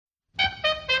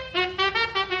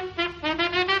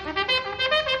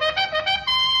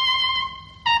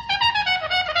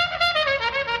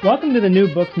Welcome to the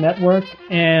New Books Network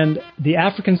and the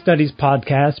African Studies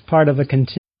Podcast, part of a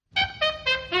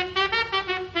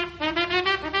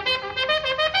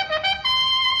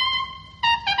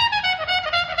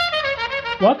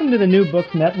Welcome to the New Books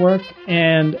Network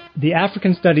and the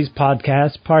African Studies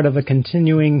Podcast, part of a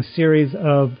continuing series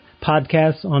of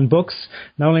podcasts on books,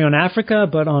 not only on Africa,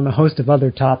 but on a host of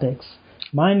other topics.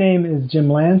 My name is Jim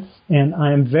Lance, and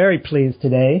I am very pleased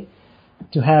today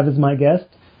to have as my guest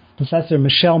Professor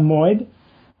Michelle Moyd,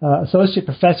 Associate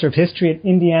Professor of History at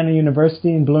Indiana University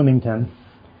in Bloomington.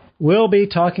 We'll be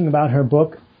talking about her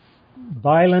book,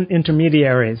 Violent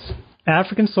Intermediaries,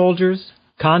 African Soldiers,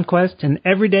 Conquest, and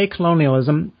Everyday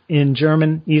Colonialism in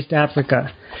German East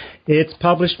Africa. It's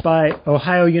published by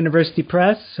Ohio University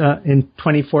Press in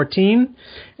 2014,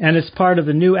 and it's part of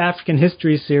the new African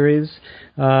History series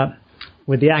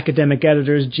with the academic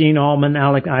editors Jean Allman,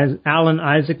 Alan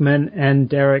Isaacman, and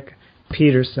Derek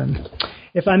Peterson.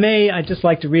 If I may, I'd just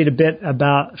like to read a bit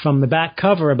from the back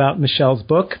cover about Michelle's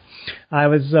book. I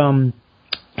was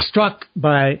struck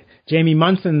by Jamie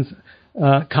Munson's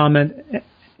comment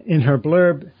in her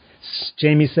blurb.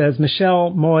 Jamie says,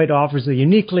 Michelle Moyd offers a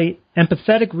uniquely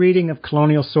empathetic reading of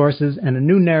colonial sources and a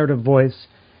new narrative voice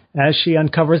as she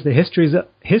uncovers the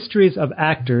histories of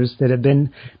actors that have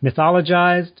been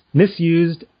mythologized,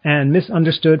 misused, and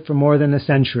misunderstood for more than a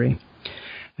century.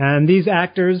 And these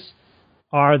actors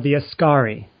are the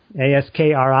Askari,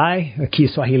 A-S-K-R-I, a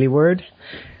Kiswahili word,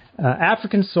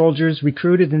 African soldiers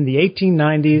recruited in the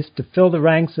 1890s to fill the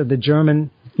ranks of the German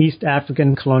East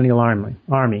African Colonial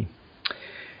Army.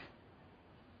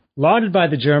 Lauded by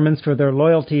the Germans for their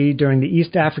loyalty during the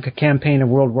East Africa campaign of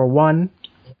World War I,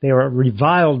 they were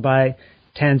reviled by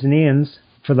Tanzanians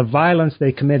for the violence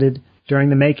they committed during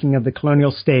the making of the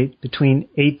colonial state between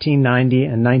 1890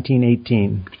 and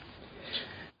 1918.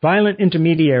 Violent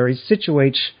Intermediaries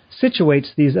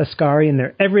situates these Askari in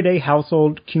their everyday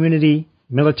household, community,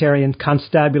 military, and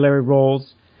constabulary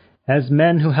roles as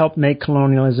men who helped make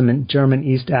colonialism in German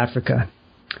East Africa.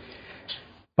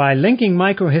 By linking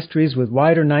microhistories with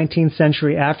wider 19th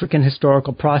century African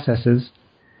historical processes,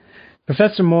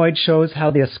 Professor Moyd shows how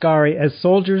the Askari, as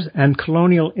soldiers and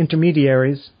colonial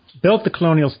intermediaries, built the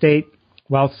colonial state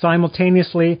while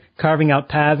simultaneously carving out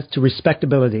paths to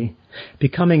respectability,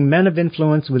 becoming men of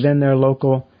influence within their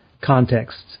local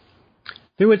contexts.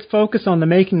 Through its focus on the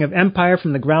making of empire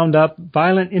from the ground up,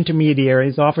 Violent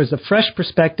Intermediaries offers a fresh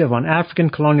perspective on African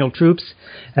colonial troops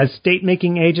as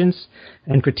state-making agents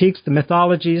and critiques the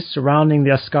mythologies surrounding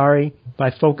the Askari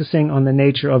by focusing on the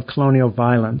nature of colonial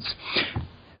violence.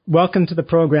 Welcome to the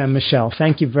program, Michelle.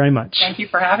 Thank you very much. Thank you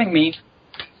for having me.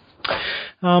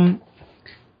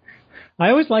 I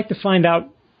always like to find out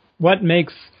what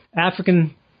makes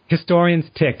African historians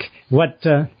tick,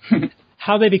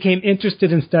 how they became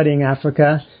interested in studying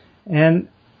Africa, and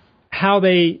how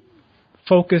they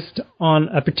focused on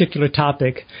a particular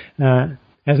topic as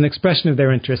an expression of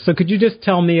their interest. So could you just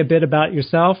tell me a bit about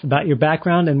yourself, about your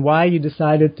background, and why you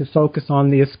decided to focus on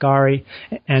the Askari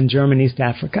and German East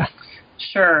Africa?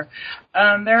 Sure.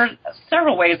 There are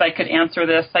several ways I could answer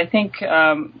this. I think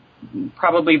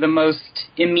probably the most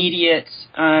immediate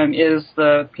is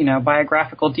the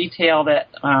biographical detail that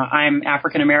I'm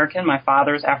African American. My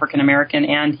father's African American,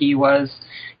 and he was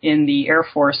in the Air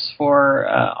Force for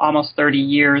almost 30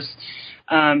 years.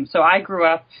 So I grew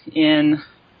up in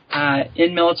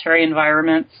military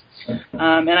environments,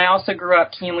 and I also grew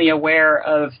up keenly aware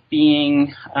of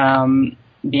being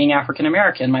African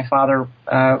American. My father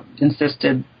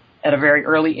insisted at a very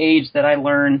early age that I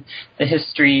learn the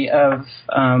history of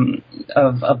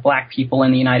Black people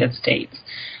in the United States.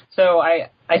 So I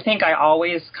think I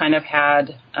always kind of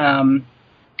had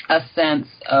a sense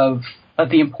of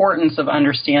the importance of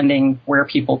understanding where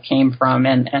people came from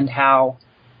and how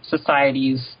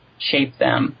societies shape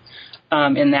them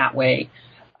in that way.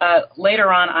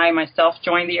 Later on, I myself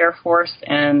joined the Air Force,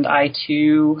 and I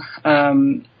too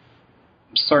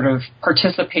sort of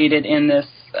participated in this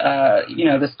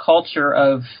this culture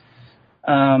of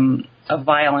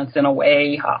violence in a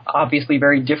way, obviously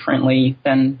very differently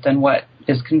than what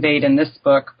is conveyed in this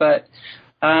book. But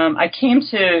I came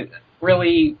to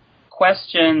really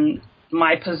question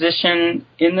my position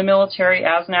in the military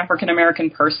as an African American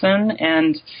person,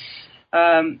 and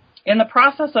in the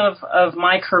process of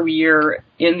my career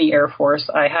in the Air Force,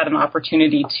 I had an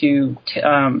opportunity to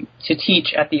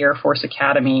teach at the Air Force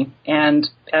Academy, and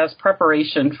as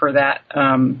preparation for that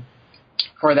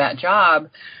job,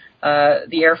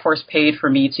 the Air Force paid for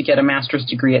me to get a master's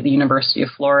degree at the University of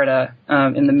Florida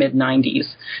in the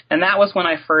mid-'90s, and that was when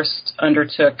I first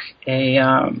undertook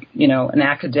an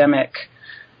academic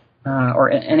or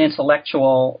an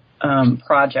intellectual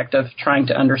project of trying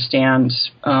to understand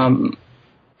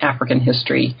African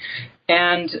history.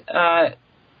 And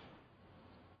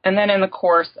then in the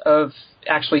course of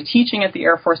actually teaching at the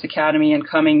Air Force Academy and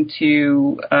coming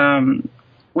to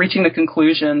reaching the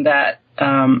conclusion that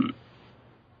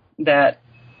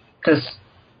this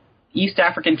East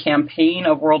African campaign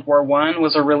of World War I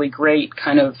was a really great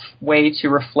kind of way to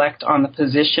reflect on the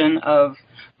position of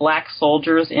black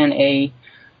soldiers in a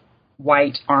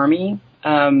white army,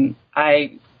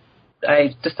 I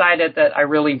decided that I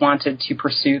really wanted to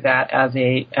pursue that as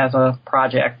a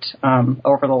project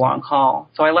over the long haul.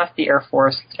 So I left the Air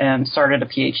Force and started a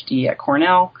PhD at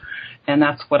Cornell, and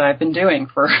that's what I've been doing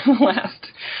for the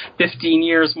last 15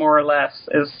 years, more or less,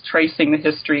 is tracing the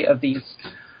history of these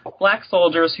black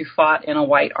soldiers who fought in a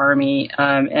white army.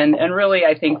 And really,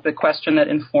 I think the question that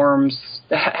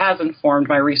has informed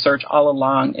my research all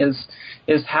along is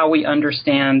how we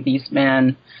understand these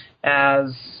men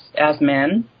as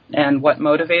men, and what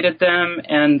motivated them,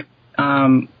 and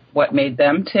what made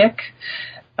them tick,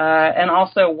 and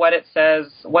also what it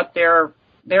says, what their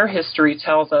history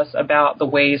tells us about the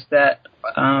ways that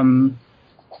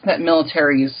that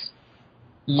militaries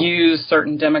use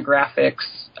certain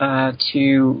demographics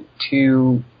to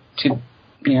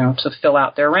fill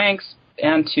out their ranks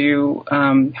and to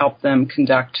help them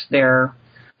conduct their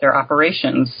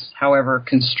operations, however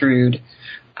construed.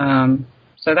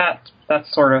 So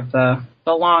that's sort of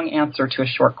the long answer to a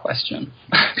short question.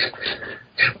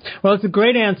 Well, it's a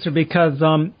great answer because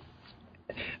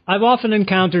I've often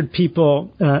encountered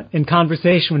people in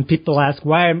conversation when people ask,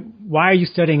 why are you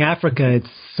studying Africa? It's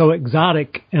so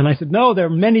exotic. And I said, no, there are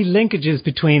many linkages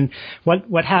between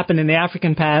what happened in the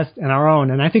African past and our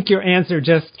own. And I think your answer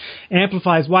just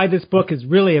amplifies why this book is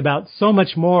really about so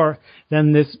much more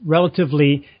than this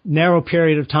relatively narrow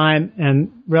period of time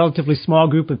and relatively small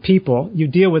group of people. You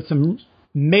deal with some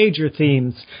major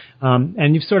themes,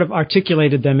 and you've sort of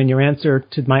articulated them in your answer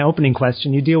to my opening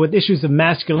question. You deal with issues of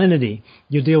masculinity.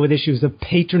 You deal with issues of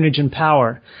patronage and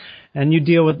power. And you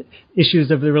deal with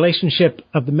issues of the relationship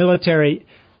of the military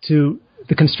to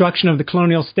the construction of the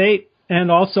colonial state.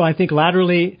 And also, I think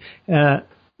laterally,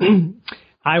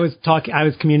 I was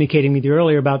communicating with you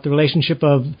earlier about the relationship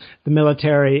of the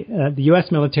military, the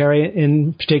U.S. military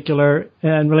in particular,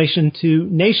 in relation to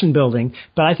nation building.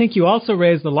 But I think you also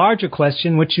raised the larger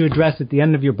question, which you address at the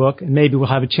end of your book, and maybe we'll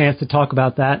have a chance to talk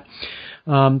about that.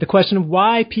 The question of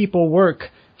why people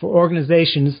work for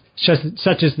organizations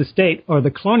such as the state or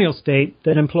the colonial state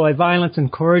that employ violence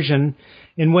and coercion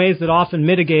in ways that often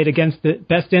mitigate against the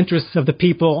best interests of the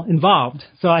people involved.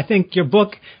 So I think your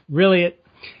book really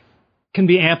can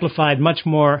be amplified much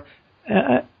more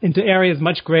into areas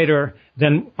much greater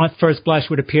than at first blush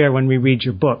would appear when we read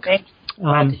your book.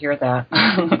 Glad to hear that.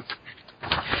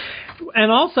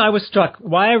 And also I was struck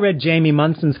why I read Jamie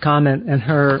Munson's comment and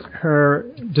her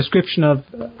description of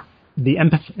the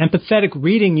empathetic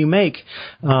reading you make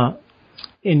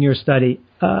in your study.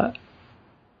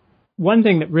 One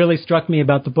thing that really struck me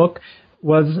about the book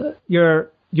was your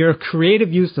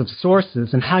creative use of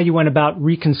sources and how you went about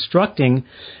reconstructing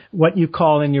what you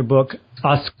call in your book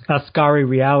Askari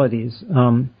realities.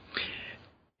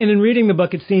 And in reading the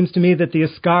book, it seems to me that the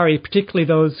Askari, particularly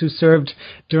those who served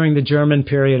during the German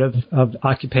period of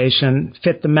occupation,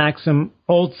 fit the maxim,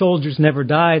 old soldiers never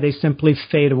die, they simply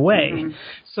fade away. Mm-hmm.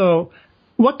 So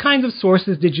what kinds of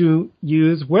sources did you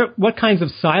use? What kinds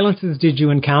of silences did you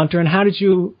encounter? And how did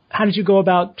you go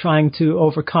about trying to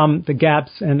overcome the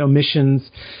gaps and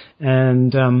omissions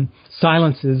and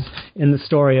silences in the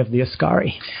story of the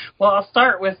Askari? Well, I'll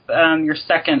start with your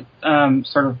second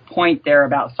sort of point there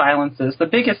about silences. The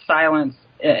biggest silence,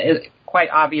 quite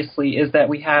obviously, is that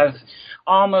we have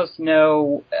almost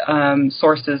no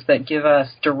sources that give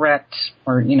us direct,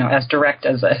 or as direct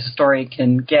as a historian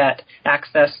can get,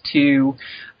 access to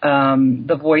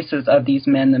the voices of these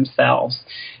men themselves.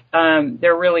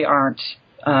 There really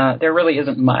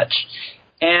isn't much.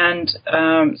 And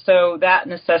so that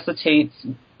necessitates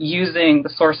using the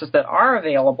sources that are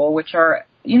available, which are,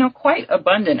 quite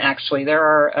abundant, actually. There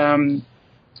are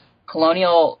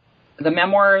the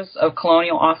memoirs of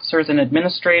colonial officers and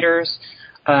administrators.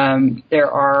 There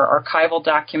are archival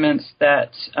documents that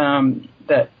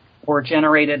were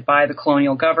generated by the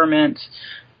colonial government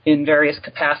in various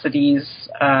capacities.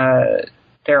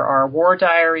 There are war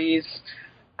diaries.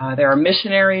 There are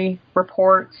missionary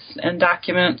reports and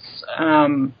documents,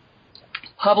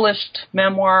 published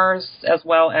memoirs, as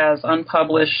well as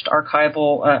unpublished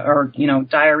archival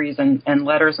diaries and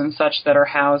letters and such that are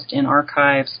housed in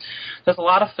archives. There's a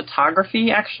lot of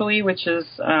photography, actually, which has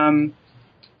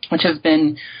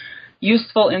been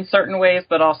useful in certain ways,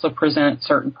 but also present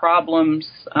certain problems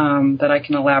that I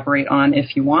can elaborate on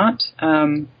if you want.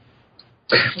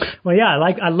 Well, yeah,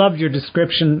 I loved your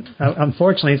description.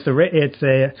 Unfortunately,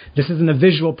 this isn't a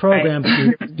visual program,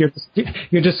 right. But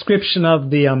your description of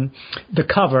the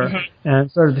cover mm-hmm.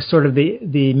 and sort of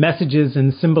the messages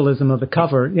and symbolism of the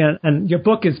cover. Yeah, and your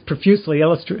book is profusely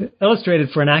illustrated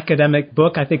for an academic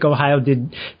book. I think Ohio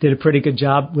did a pretty good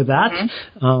job with that.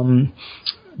 Mm-hmm.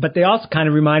 But they also kind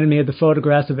of reminded me of the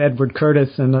photographs of Edward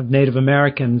Curtis and of Native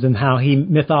Americans and how he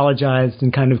mythologized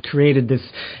and kind of created this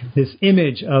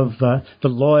image of the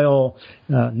loyal,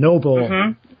 noble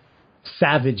mm-hmm.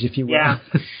 savage, if you will. Yeah.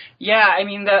 Yeah, I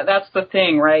mean, that's the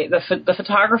thing, right? The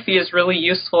photography is really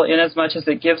useful in as much as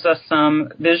it gives us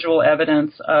some visual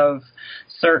evidence of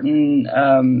certain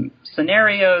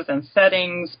scenarios and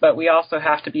settings, but we also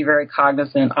have to be very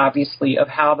cognizant, obviously, of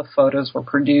how the photos were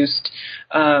produced,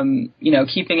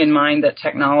 keeping in mind that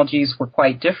technologies were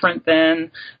quite different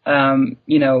then.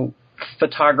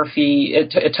 Photography,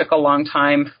 it took a long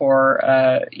time for,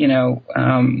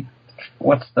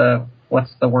 what's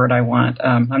the word I want?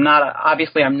 I'm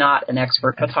not an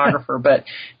expert photographer, but,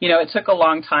 it took a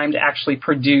long time to actually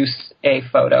produce a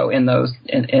photo in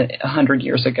 100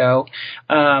 years ago.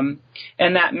 And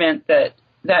that means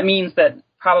that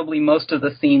probably most of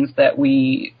the scenes that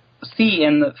we see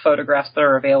in the photographs that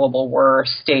are available were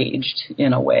staged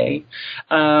in a way.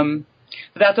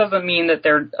 That doesn't mean that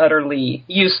they're utterly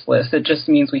useless. It just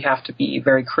means we have to be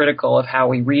very critical of how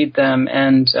we read them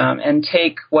and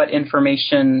take what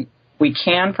information we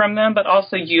can from them, but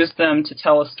also use them to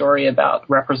tell a story about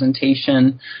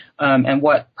representation and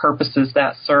what purposes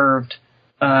that served,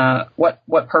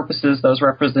 what purposes those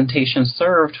representations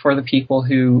served for the people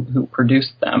who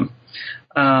produced them.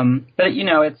 But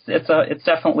it's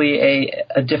definitely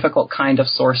a difficult kind of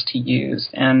source to use.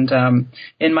 And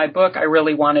in my book, I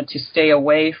really wanted to stay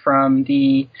away from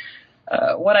the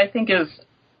what I think is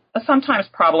a sometimes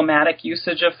problematic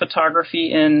usage of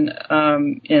photography in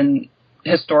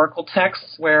historical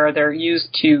texts, where they're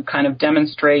used to kind of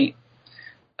demonstrate,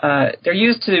 they're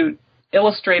used to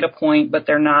illustrate a point, but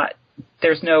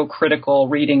there's no critical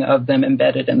reading of them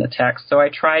embedded in the text. So I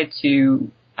tried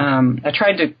to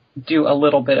do a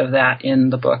little bit of that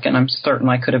in the book, and I'm certain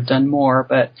I could have done more,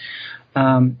 but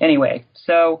anyway.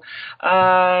 So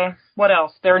what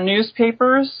else? There are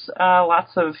newspapers,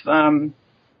 lots of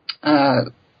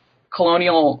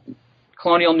colonial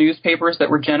newspapers that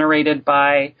were generated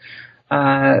by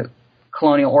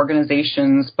colonial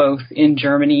organizations, both in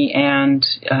Germany and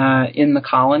in the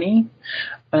colony.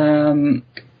 And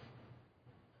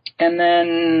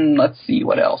then let's see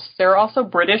what else. There are also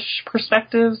British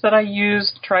perspectives that I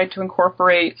tried to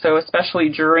incorporate. So especially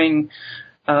during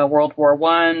World War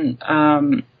I,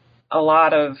 there's a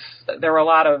lot of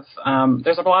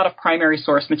primary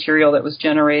source material that was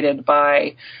generated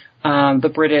by the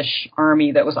British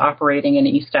Army that was operating in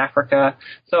East Africa.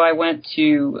 So I went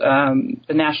to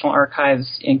the National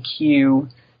Archives in Kew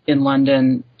in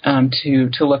London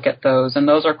to look at those, and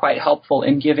those are quite helpful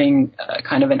in giving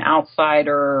kind of an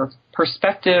outsider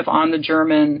perspective on the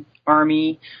German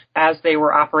Army as they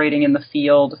were operating in the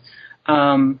field.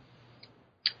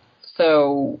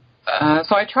 So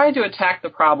I tried to attack the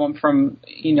problem from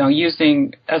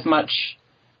using as much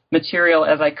material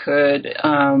as I could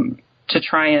to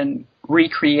try and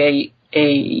recreate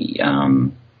a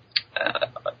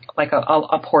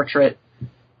portrait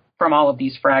from all of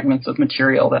these fragments of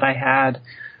material that I had.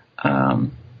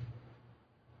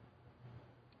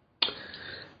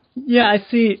 Yeah, I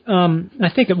see. I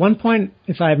think at one point,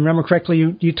 if I remember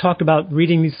correctly, you talked about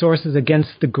reading these sources against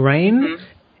the grain,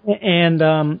 mm-hmm. and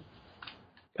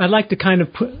I'd like to kind of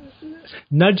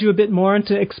nudge you a bit more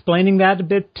into explaining that a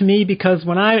bit to me, because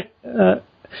when I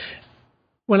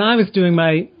was doing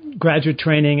my graduate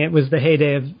training, it was the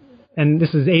heyday of, and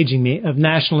this is aging me, of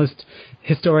nationalist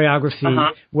historiography,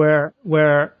 uh-huh.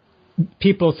 where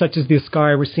people such as the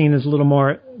Ascari were seen as little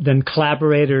more than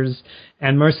collaborators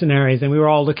and mercenaries, and we were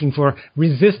all looking for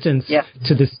resistance yeah.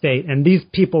 to the state, and these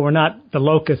people were not the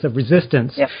locus of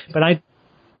resistance. Yeah. But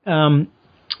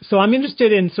so I'm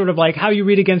interested in sort of like how you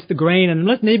read against the grain, and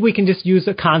maybe we can just use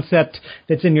a concept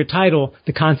that's in your title,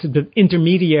 the concept of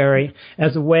intermediary,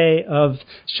 as a way of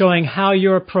showing how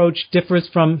your approach differs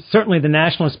from certainly the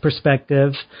nationalist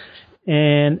perspective,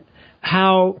 and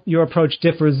how your approach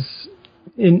differs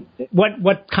in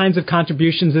what kinds of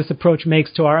contributions this approach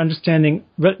makes to our understanding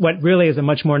what really is a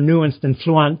much more nuanced and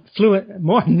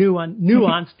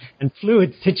nuanced and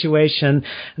fluid situation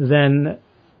than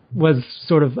was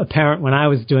sort of apparent when I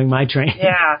was doing my training.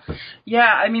 Yeah.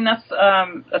 I mean, that's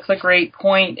a great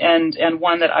point, and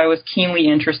one that I was keenly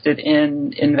interested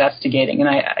in investigating.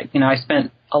 And I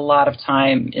spent a lot of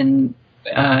time in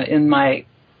my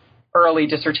early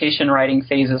dissertation writing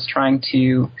phases trying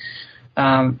to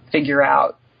figure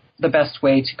out the best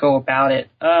way to go about it.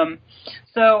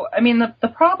 So, I mean, the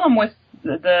problem with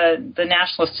the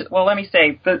nationalist, well, let me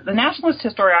say, the nationalist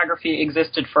historiography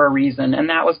existed for a reason, and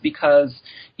that was because,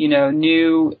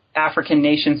 new African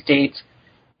nation states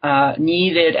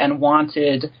needed and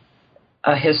wanted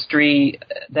a history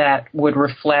that would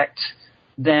reflect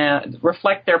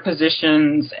their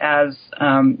positions as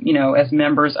as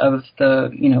members of the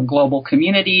global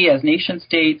community, as nation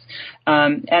states,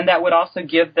 and that would also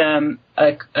give them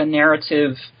a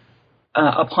narrative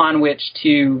upon which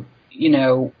to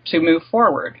move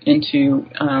forward into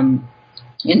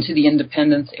the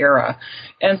independence era.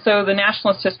 And so the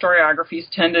nationalist historiographies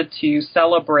tended to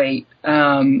celebrate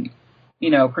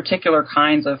particular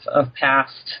kinds of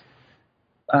past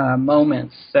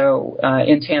moments. So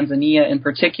in Tanzania in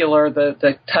particular,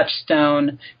 the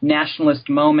touchstone nationalist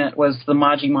moment was the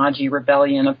Maji Maji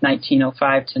Rebellion of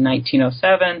 1905 to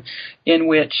 1907, in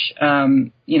which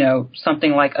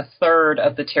something like a third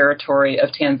of the territory of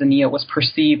Tanzania was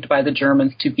perceived by the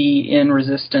Germans to be in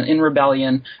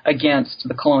rebellion against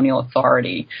the colonial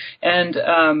authority. And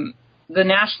the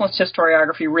nationalist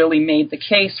historiography really made the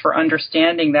case for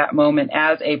understanding that moment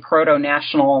as a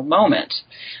proto-national moment.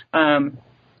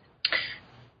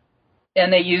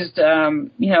 And they used,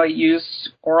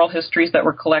 oral histories that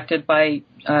were collected by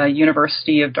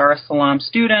University of Dar es Salaam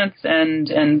students and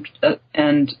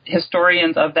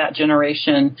historians of that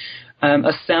generation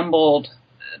assembled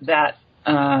that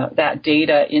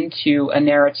data into a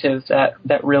narrative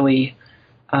that really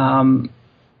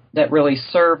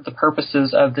served the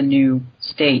purposes of the new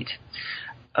state.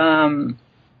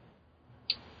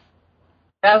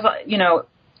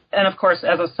 And of course,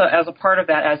 as a part of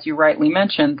that, as you rightly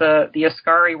mentioned, the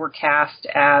Askari were cast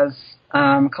as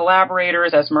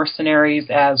collaborators, as mercenaries,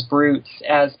 as brutes,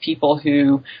 as people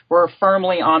who were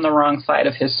firmly on the wrong side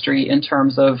of history in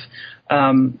terms of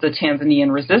the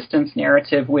Tanzanian resistance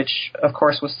narrative, which, of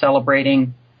course, was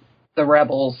celebrating the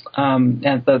rebels and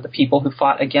the people who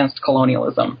fought against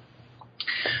colonialism.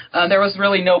 There was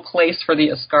really no place for the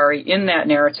Askari in that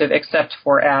narrative except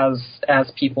for as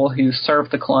people who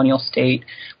served the colonial state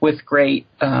with great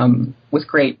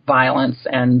violence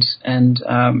and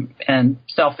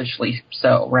selfishly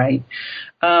so, right?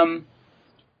 And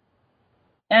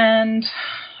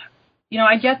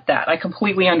I get that. I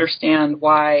completely understand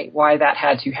why that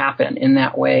had to happen in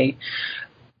that way.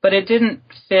 But it didn't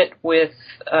fit with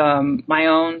my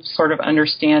own sort of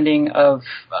understanding of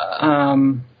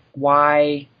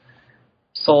why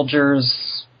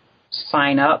soldiers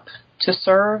sign up to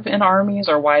serve in armies,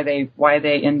 or why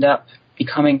they end up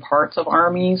becoming parts of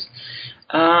armies,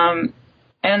 and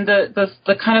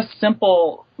the kind of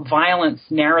simple violence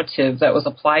narrative that was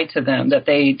applied to them, that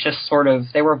they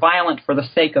were violent for the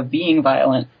sake of being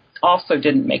violent, also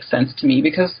didn't make sense to me,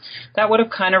 because that would have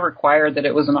kind of required that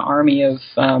it was an army of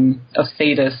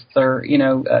sadists, or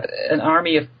an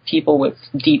army of people with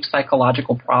deep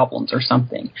psychological problems or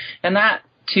something. And that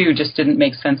too just didn't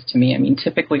make sense to me. I mean,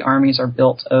 typically armies are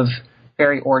built of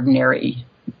very ordinary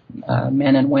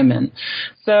men and women.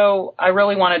 So I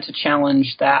really wanted to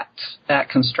challenge that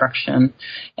construction.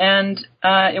 And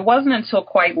it wasn't until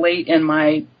quite late in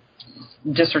my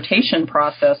dissertation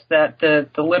process that the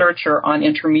literature on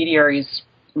intermediaries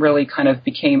really kind of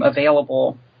became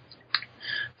available.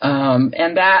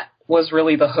 And that was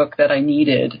really the hook that I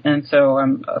needed. And so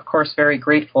I'm, of course, very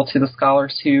grateful to the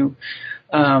scholars who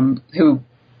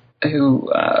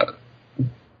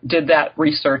did that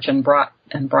research and brought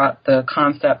the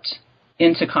concept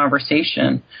into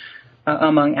conversation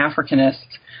among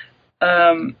Africanists.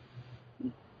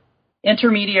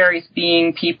 Intermediaries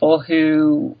being people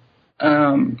who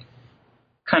kind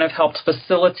of helped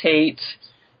facilitate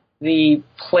the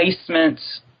placement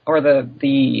or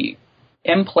the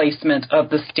emplacement of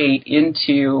the state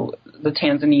into the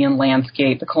Tanzanian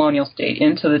landscape, the colonial state,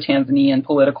 into the Tanzanian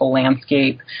political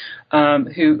landscape,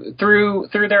 who through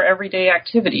their everyday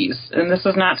activities. And this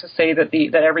is not to say that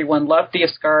everyone loved the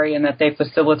Askari and that they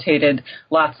facilitated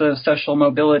lots of social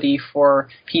mobility for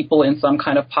people in some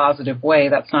kind of positive way.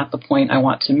 That's not the point I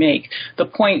want to make. The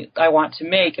point I want to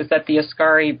make is that the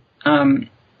Askari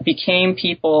became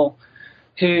people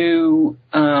who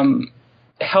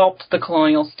helped the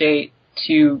colonial state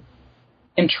to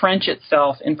entrench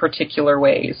itself in particular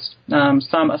ways.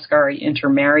 Some Askari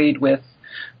intermarried with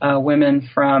women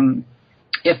from,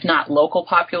 if not local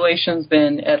populations,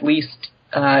 then at least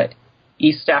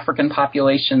East African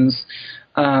populations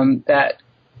that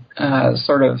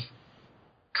sort of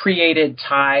created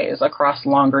ties across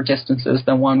longer distances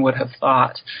than one would have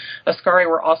thought. Askari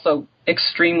were also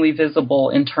extremely visible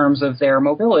in terms of their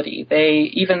mobility.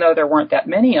 Even though there weren't that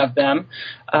many of them,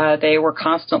 they were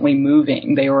constantly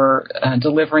moving. They were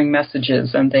delivering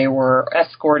messages, and they were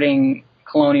escorting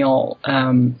colonial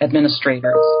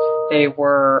administrators. They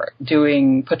were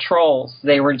doing patrols.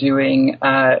 They were doing,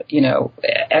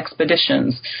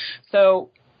 expeditions. So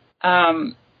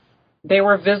they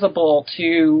were visible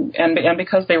to, and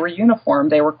because they were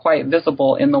uniformed, they were quite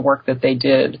visible in the work that they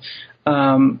did.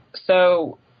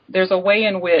 So there's a way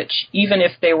in which, even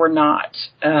if they were not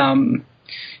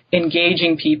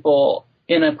engaging people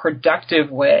in a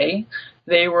productive way,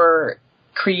 they were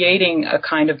creating a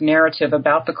kind of narrative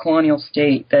about the colonial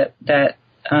state that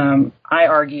I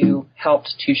argue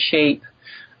helped to shape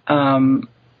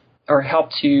or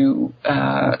helped to,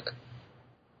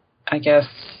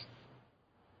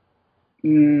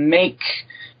 make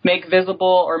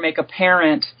visible or make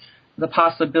apparent the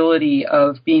possibility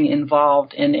of being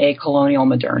involved in a colonial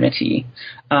modernity.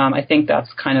 I think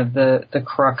that's kind of the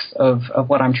crux of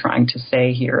what I'm trying to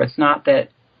say here. It's not that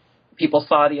people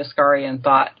saw the Askari and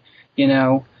thought,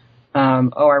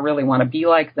 I really want to be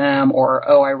like them, or,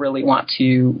 I really want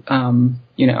to,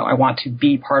 I want to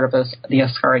be part of the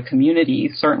Askari community.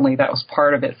 Certainly that was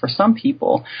part of it for some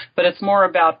people, but it's more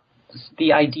about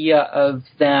the idea of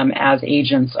them as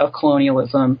agents of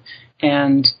colonialism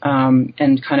and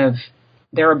kind of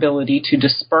their ability to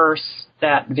disperse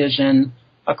that vision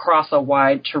across a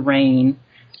wide terrain,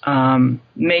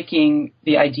 making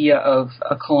the idea of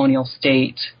a colonial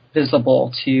state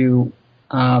visible to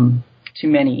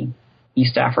many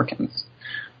East Africans.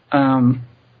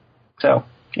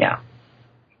 Yeah.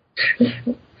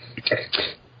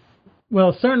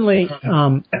 Well, certainly,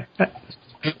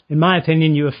 in my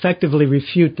opinion, you effectively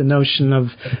refute the notion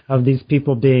of these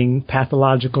people being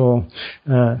pathological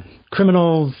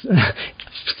criminals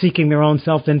seeking their own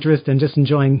self-interest and just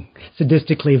enjoying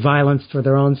sadistically violence for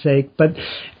their own sake. But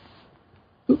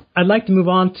I'd like to move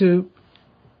on to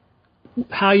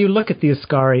how you look at the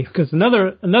Askari, because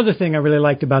another thing I really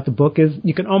liked about the book is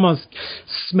you can almost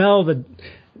smell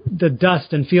the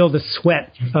dust and feel the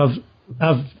sweat of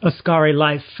Askari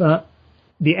life,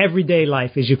 the everyday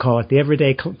life, as you call it, the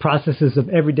everyday processes of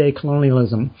everyday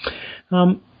colonialism.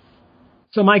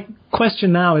 So my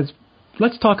question now is,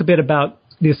 let's talk a bit about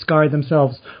the Askari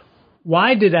themselves.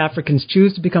 Why did Africans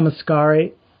choose to become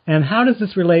Askari, and how does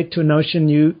this relate to a notion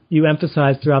you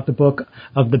emphasize throughout the book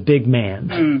of the big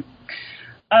man?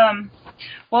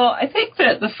 Well, I think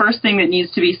that the first thing that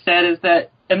needs to be said is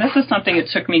that, and this is something that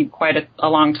took me quite a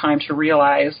long time to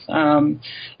realize,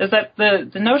 is that the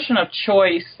notion of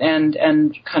choice and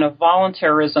kind of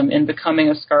voluntarism in becoming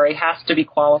Askari has to be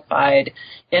qualified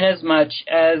in as much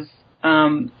as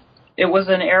it was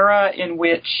an era in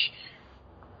which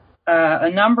a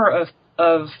number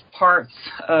of parts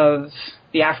of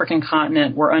the African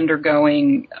continent were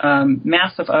undergoing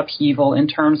massive upheaval in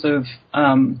terms of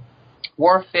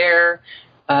warfare,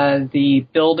 the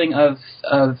building of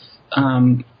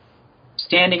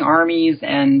standing armies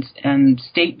and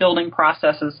state building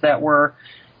processes that were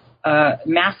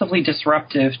massively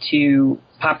disruptive to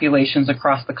populations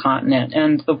across the continent.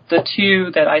 And the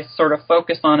two that I sort of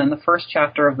focus on in the first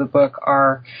chapter of the book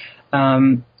are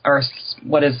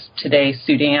what is today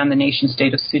Sudan, the nation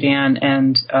state of Sudan,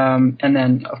 and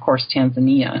then, of course,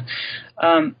 Tanzania.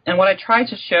 And what I try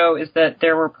to show is that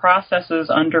there were processes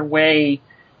underway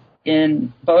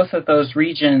in both of those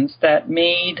regions that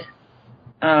made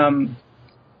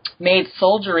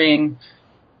soldiering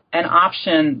an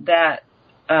option that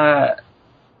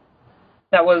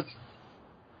was,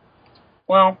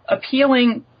 well,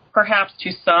 appealing perhaps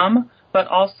to some, but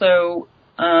also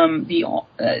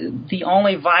the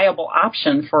only viable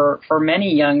option for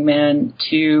many young men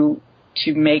to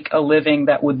make a living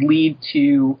that would lead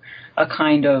to a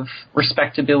kind of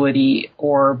respectability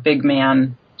or big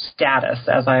man status,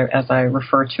 as I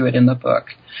refer to it in the book.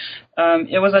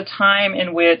 It was a time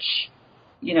in which,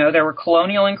 there were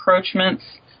colonial encroachments,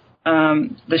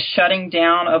 the shutting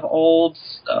down of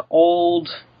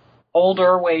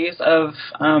older ways of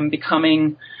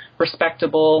becoming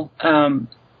respectable,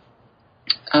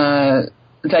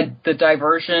 the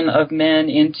diversion of men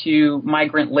into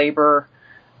migrant labor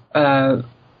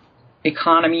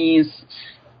economies.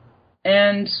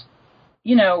 And,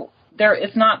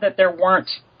 it's not that there weren't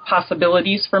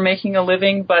possibilities for making a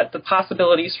living, but the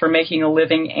possibilities for making a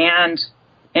living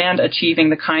and achieving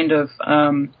the kind of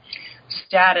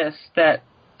status that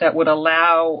would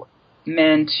allow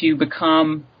men to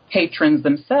become patrons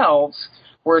themselves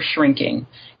were shrinking.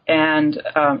 And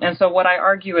so what I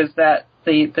argue is that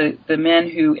the men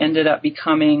who ended up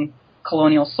becoming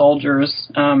colonial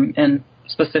soldiers, and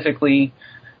specifically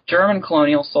German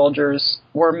colonial soldiers,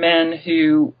 were men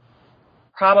who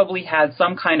probably had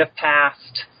some kind of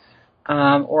past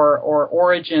or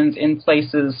origins in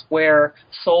places where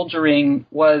soldiering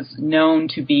was known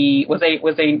to be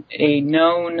a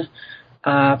known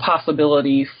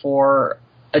possibility for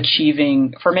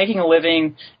making a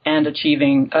living and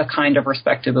achieving a kind of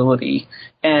respectability,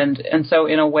 and so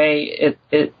in a way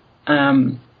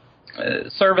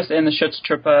service in the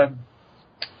Schutztruppe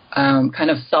kind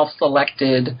of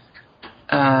self-selected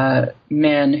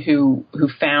men who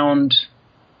found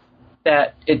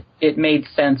that it made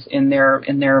sense in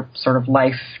their sort of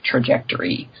life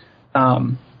trajectory,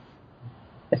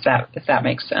 if that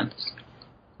makes sense.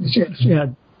 Yeah,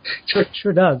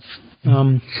 sure does.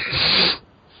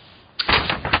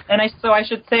 And so I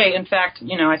should say, in fact,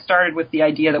 I started with the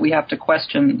idea that we have to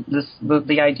question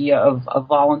the idea of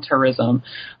voluntarism.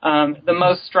 The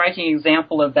most striking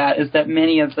example of that is that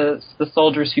many of the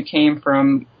soldiers who came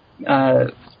from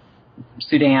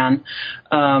Sudan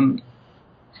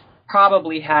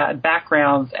probably had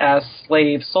backgrounds as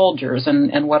slave soldiers.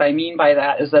 And what I mean by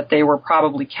that is that they were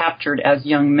probably captured as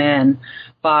young men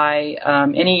by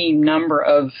any number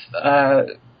of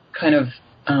kind of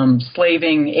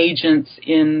slaving agents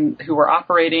who were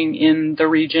operating in the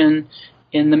region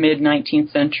in the mid-19th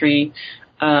century,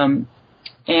 and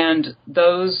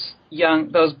those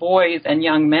boys and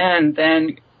young men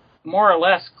then more or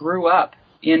less grew up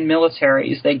in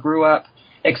militaries. They grew up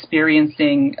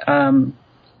experiencing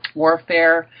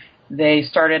warfare. They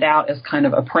started out as kind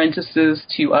of apprentices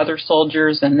to other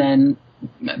soldiers, and then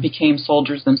became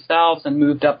soldiers themselves and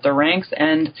moved up the ranks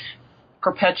and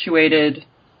perpetuated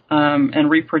and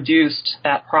reproduced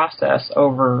that process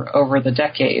over the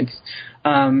decades.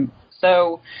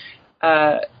 So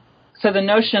the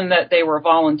notion that they were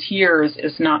volunteers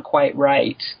is not quite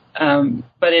right.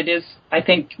 But it is, I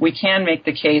think we can make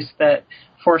the case that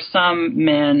for some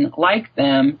men like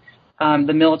them,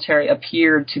 the military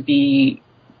appeared to be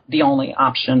the only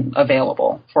option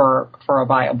available for a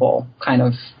viable kind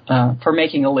of, for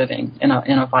making a living in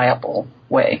a viable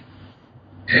way.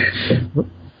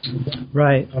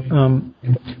 Right.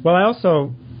 Well,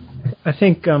 I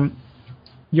think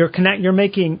you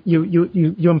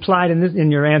implied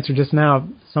in your answer just now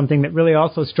something that really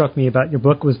also struck me about your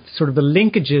book was sort of the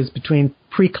linkages between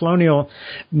pre-colonial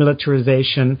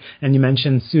militarization, and you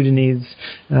mentioned Sudanese.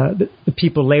 The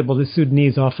people labeled as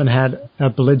Sudanese often had a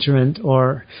belligerent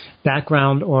or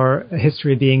background or a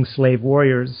history of being slave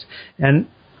warriors, and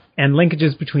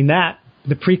linkages between that,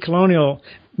 the pre-colonial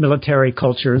military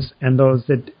cultures, and those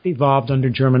that evolved under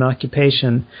German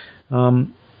occupation.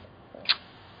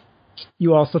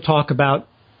 You also talk about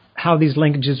how these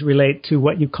linkages relate to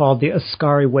what you call the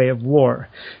Askari way of war.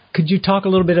 Could you talk a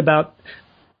little bit about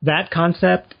that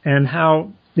concept and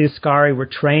how the Askari were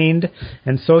trained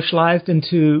and socialized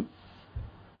into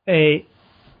a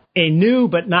new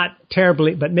but not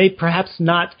terribly, but maybe perhaps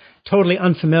not totally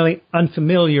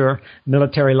unfamiliar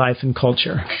military life and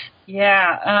culture?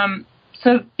 Yeah.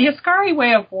 So the Askari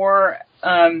way of war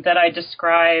that I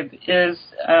describe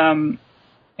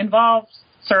involves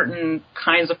certain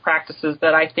kinds of practices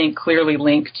that I think clearly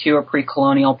link to a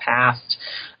pre-colonial past,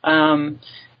 and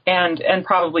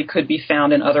probably could be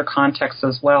found in other contexts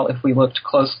as well if we looked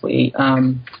closely.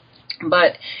 So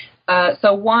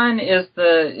one is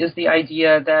the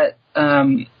idea that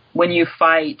when you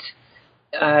fight,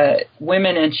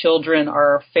 women and children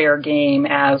are fair game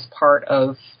as part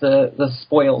of the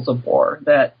spoils of war.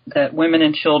 That women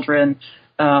and children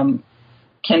can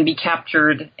be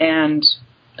captured and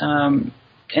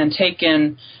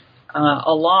taken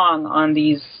along on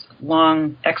these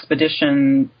long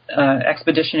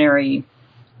expeditionary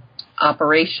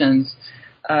operations,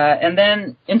 and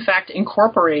then, in fact,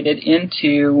 incorporated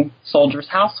into soldiers'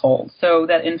 households. So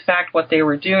that, in fact, what they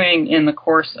were doing in the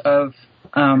course of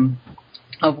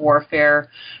warfare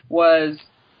was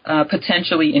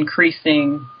potentially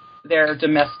increasing their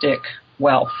domestic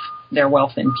wealth, their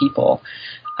wealth in people.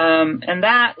 And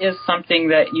that is something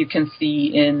that you can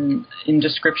see in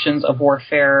descriptions of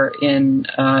warfare in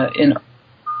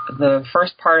the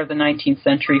first part of the 19th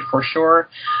century, for sure,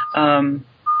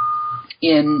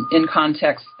 in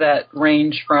contexts that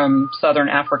range from southern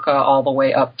Africa all the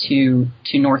way up to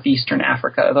northeastern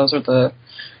Africa. Those are the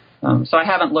so I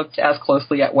haven't looked as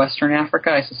closely at Western Africa.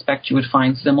 I suspect you would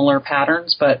find similar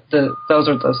patterns, but those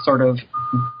are the sort of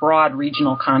broad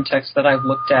regional contexts that I've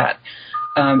looked at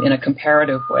in a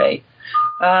comparative way.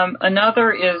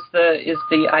 Another is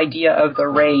the idea of the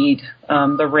raid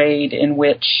in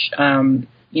which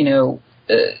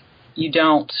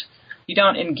you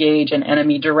don't engage an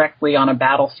enemy directly on a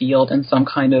battlefield in some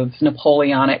kind of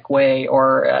Napoleonic way,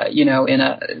 or in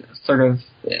a sort of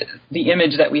the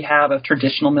image that we have of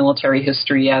traditional military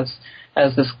history as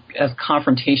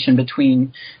confrontation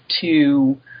between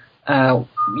two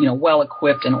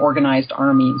well-equipped and organized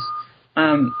armies.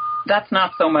 That's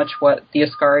not so much what the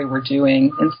Askari were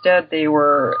doing. Instead, they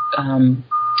were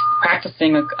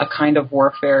practicing a kind of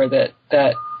warfare that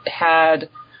had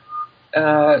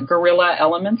guerrilla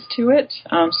elements to it.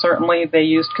 Certainly, they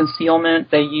used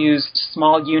concealment. They used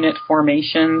small unit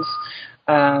formations.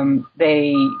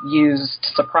 They used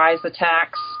surprise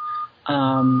attacks.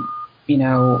 So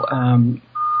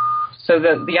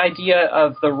the idea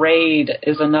of the raid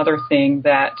is another thing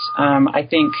that I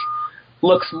think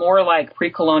looks more like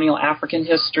pre-colonial African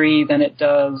history than it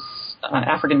does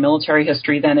African military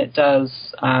history than it does,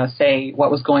 say,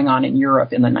 what was going on in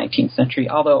Europe in the 19th century.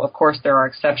 Although, of course, there are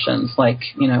exceptions, like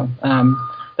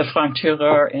the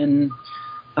Franc-Tireur in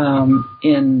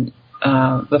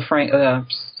the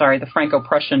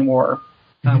Franco-Prussian War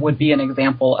would be an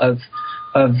example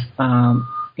of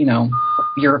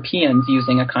Europeans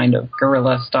using a kind of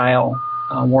guerrilla-style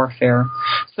warfare.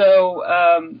 So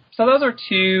those are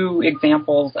two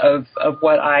examples of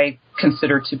what I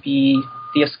consider to be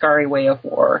the Askari way of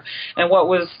war. And what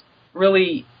was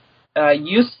really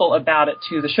useful about it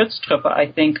to the Schutztruppe,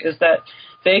 I think, is that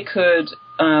they could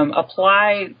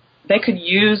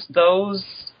use those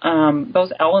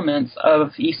elements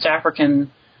of East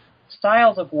African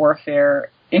styles of warfare,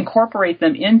 incorporate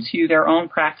them into their own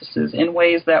practices in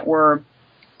ways that were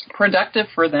productive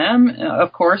for them,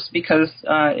 of course, because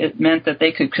it meant that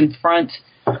they could confront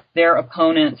their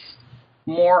opponents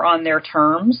more on their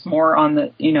terms, more on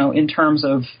the, in terms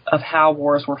of how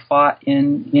wars were fought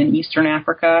in Eastern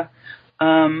Africa.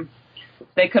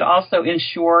 They could also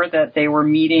ensure that they were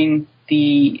meeting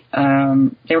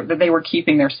that they were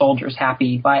keeping their soldiers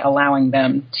happy by allowing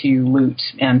them to loot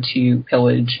and to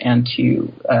pillage and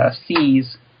to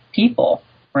seize people,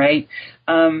 right?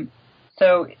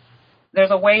 So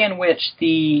there's a way in which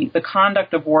the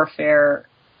conduct of warfare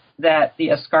that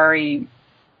the Askari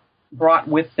brought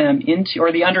with them into,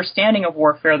 or the understanding of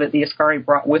warfare that the Askari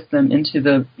brought with them into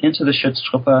the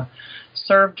Schutztruppe,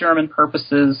 served German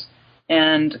purposes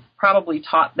and probably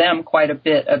taught them quite a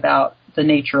bit about the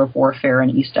nature of warfare in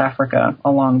East Africa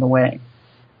along the way.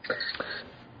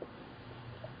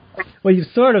 Well, you've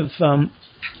sort of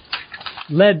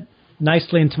led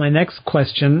nicely into my next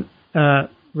question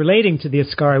relating to the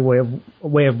Askari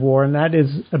way of war, and that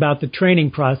is about the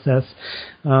training process.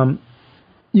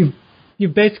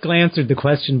 You've basically answered the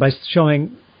question by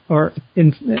showing or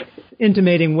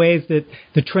intimating ways that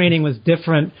the training was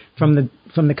different from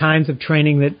the kinds of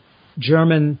training that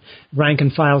German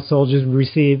rank-and-file soldiers would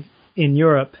receive in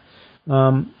Europe.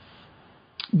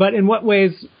 But in what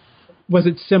ways was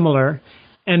it similar?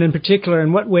 And in particular,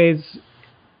 in what ways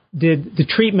did the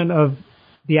treatment of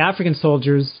the African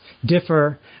soldiers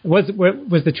differ? Was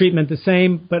the treatment the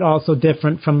same, but also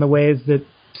different from the ways that,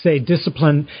 say,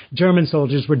 disciplined German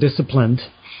soldiers were disciplined?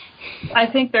 I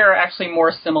think there are actually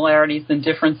more similarities than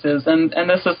differences, and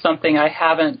this is something I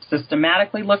haven't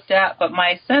systematically looked at, but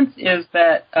my sense is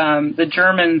that the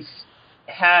Germans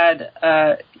had,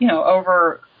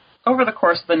 over the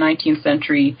course of the 19th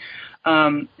century,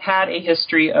 had a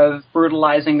history of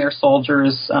brutalizing their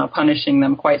soldiers, punishing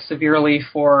them quite severely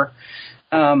for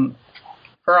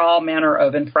all manner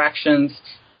of infractions,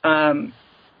 and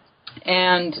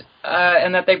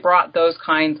that they brought those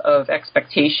kinds of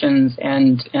expectations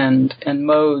and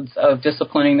modes of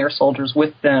disciplining their soldiers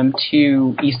with them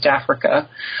to East Africa.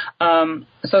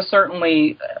 So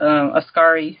certainly,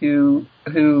 Askari who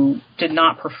did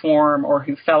not perform or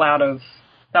who fell out of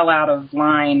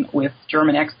line with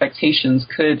German expectations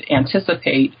could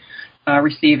anticipate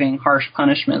receiving harsh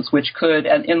punishments, which could,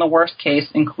 in the worst case,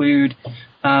 include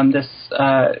this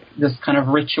kind of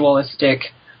ritualistic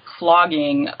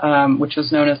flogging, which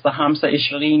was known as the Hamsa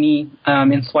Ishirini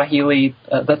in Swahili,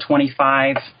 the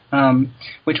 25,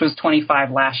 which was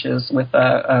 25 lashes with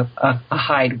a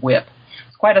hide whip.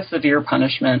 It's quite a severe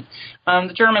punishment.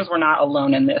 The Germans were not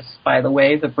alone in this, by the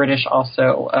way. The British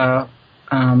also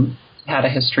had a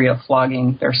history of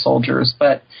flogging their soldiers.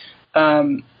 But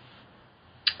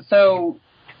so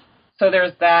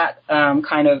there's that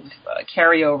kind of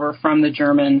carryover from the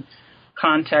German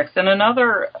context. And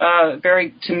another a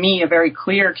very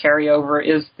clear carryover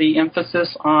is the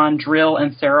emphasis on drill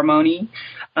and ceremony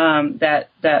that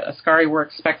Askari were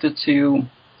expected to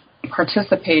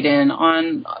participate in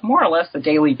on more or less a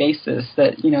daily basis.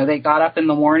 That they got up in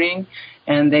the morning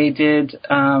and they did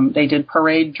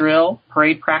parade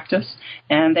practice,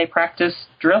 and they practiced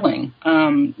drilling.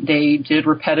 They did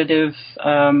repetitive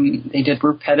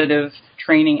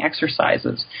training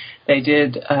exercises. They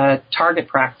did target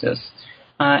practice.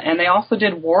 And they also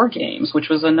did war games, which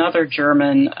was another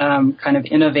German kind of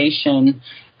innovation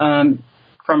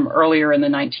from earlier in the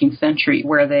 19th century,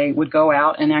 where they would go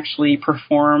out and actually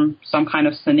perform some kind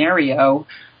of scenario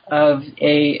of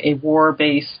a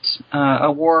war-based,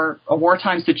 a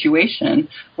wartime situation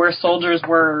where soldiers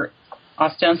were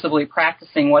ostensibly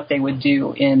practicing what they would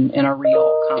do in a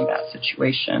real combat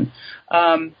situation.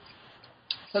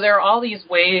 So there are all these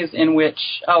ways in which,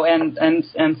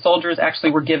 and soldiers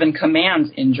actually were given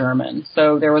commands in German.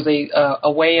 So there was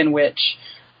a way in which,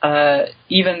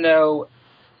 even though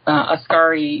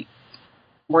Askari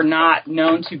were not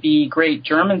known to be great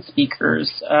German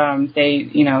speakers,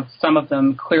 some of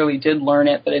them clearly did learn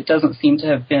it, but it doesn't seem to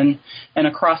have been an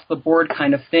across-the-board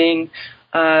kind of thing.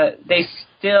 They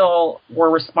still were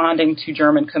responding to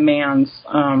German commands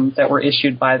that were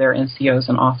issued by their NCOs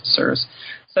and officers.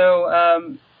 So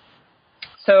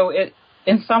it,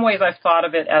 in some ways, I've thought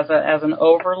of it as an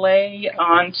overlay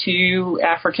onto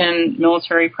African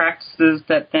military practices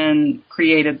that then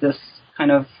created this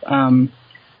kind of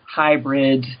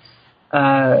hybrid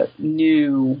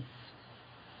new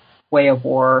way of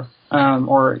war,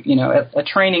 or a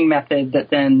training method that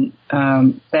then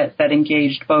that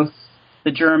engaged both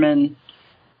the German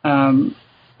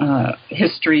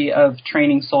history of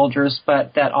training soldiers,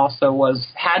 but that also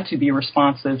had to be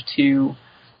responsive to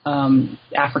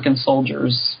African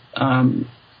soldiers'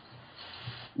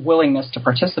 willingness to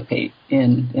participate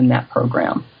in that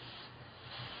program.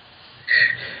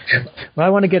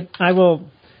 Well, I will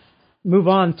move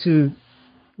on to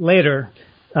later.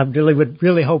 I would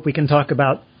really hope we can talk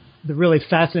about the really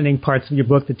fascinating parts of your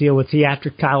book that deal with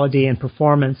theatricality and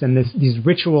performance and these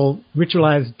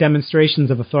ritualized demonstrations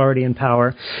of authority and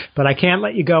power. But I can't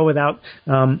let you go without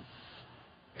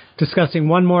discussing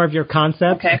one more of your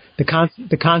concepts, okay.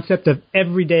 The concept of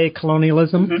everyday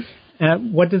colonialism.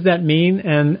 Mm-hmm. What does that mean,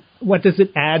 and what does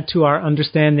it add to our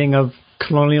understanding of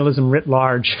colonialism writ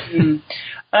large?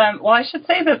 Well, I should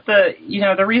say that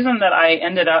the reason that I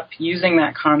ended up using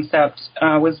that concept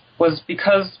was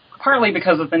partly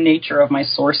because of the nature of my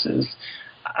sources.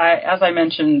 As I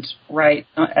mentioned right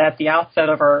at the outset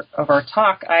of our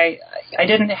talk, I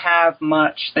didn't have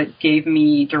much that gave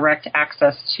me direct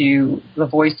access to the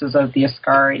voices of the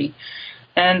Askari,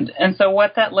 and so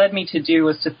what that led me to do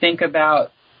was to think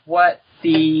about what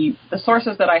the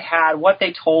sources that I had, what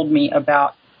they told me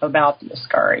about the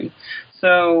Askari.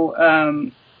 So,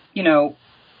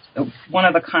 one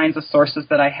of the kinds of sources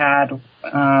that I had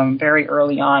very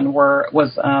early on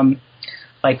was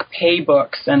like pay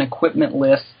books and equipment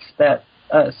lists that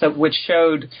which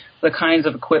showed the kinds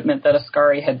of equipment that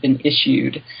Askari had been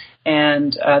issued.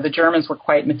 And the Germans were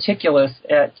quite meticulous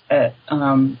at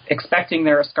expecting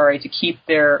their Askari to keep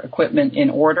their equipment in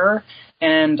order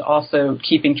and also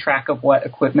keeping track of what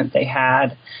equipment they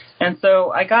had. And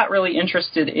so I got really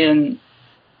interested in,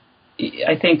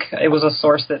 I think it was a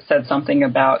source that said something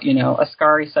about,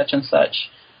 Askari such and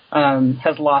such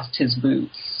has lost his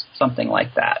boots, something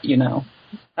like that,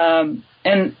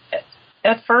 And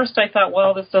at first I thought,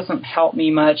 well, this doesn't help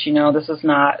me much, this is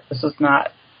not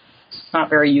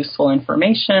very useful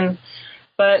information.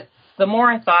 But the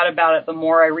more I thought about it, the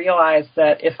more I realized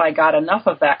that if I got enough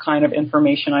of that kind of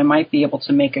information, I might be able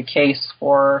to make a case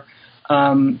for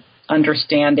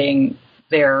understanding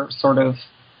their sort of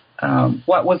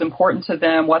what was important to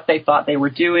them, what they thought they were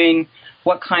doing,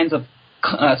 what kinds of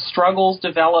struggles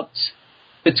developed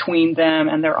between them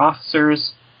and their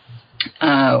officers.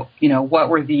 What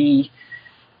were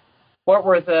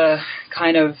the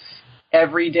kind of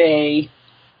everyday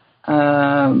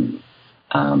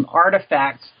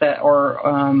artifacts that,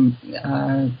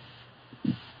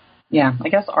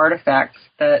 artifacts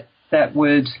that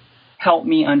would help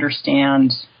me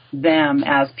understand them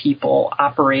as people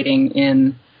operating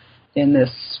in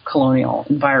this colonial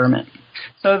environment.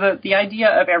 So the idea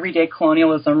of everyday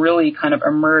colonialism really kind of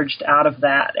emerged out of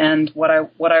that. And what I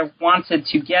wanted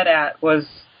to get at was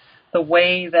the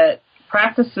way that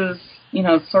practices,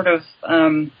 sort of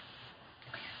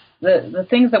the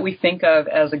things that we think of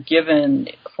as a given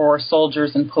for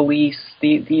soldiers and police,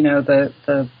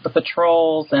 the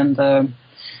patrols and the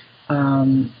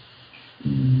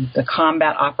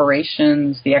combat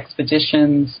operations, the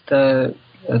expeditions, the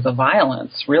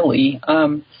violence, really.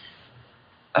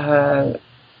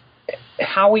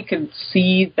 How we could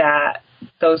see that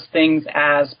those things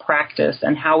as practice,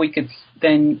 and how we could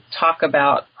then talk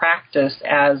about practice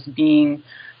as being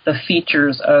the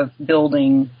features of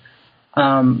building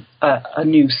a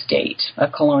new state, a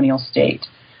colonial state.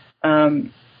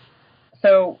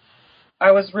 So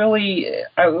I was really,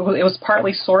 it was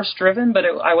partly source-driven, but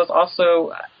I was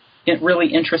also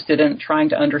really interested in trying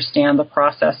to understand the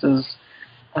processes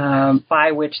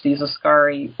by which these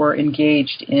Askari were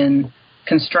engaged in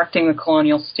constructing the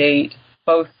colonial state,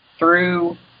 both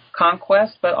through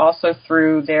conquest, but also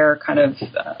through their kind of,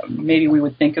 maybe we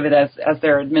would think of it as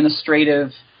their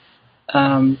administrative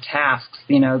tasks,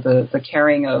 the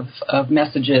carrying of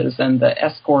messages and the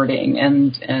escorting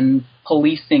and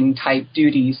policing type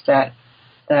duties that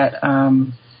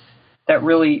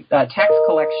really tax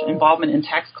collection, involvement in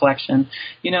tax collection,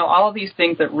 all of these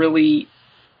things that really,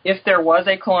 if there was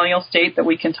a colonial state that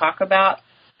we can talk about,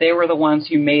 they were the ones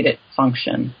who made it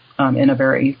function in a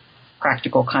very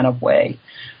practical kind of way.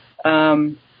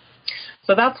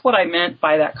 So that's what I meant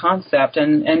by that concept,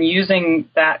 and using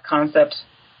that concept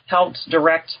helped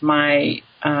direct the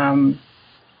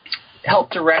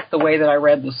way that I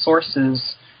read the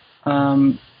sources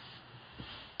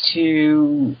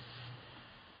to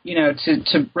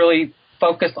really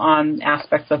focus on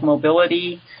aspects of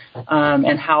mobility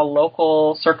and how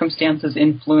local circumstances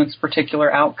influence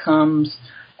particular outcomes,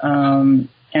 and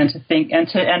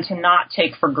to not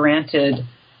take for granted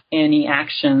any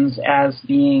actions as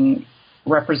being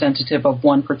representative of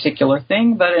one particular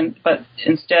thing, but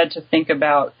instead to think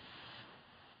about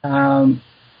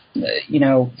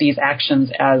these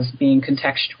actions as being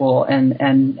contextual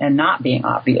and not being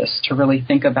obvious, to really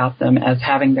think about them as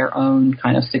having their own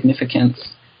kind of significance,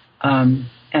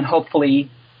 and hopefully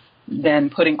then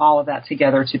putting all of that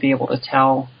together to be able to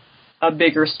tell a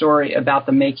bigger story about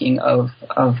the making of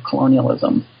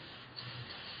colonialism.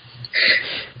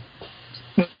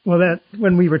 Well, that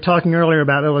when we were talking earlier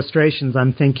about illustrations,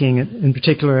 I'm thinking in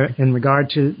particular in regard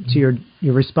to your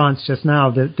response just now,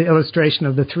 the illustration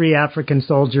of the three African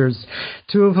soldiers,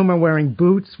 two of whom are wearing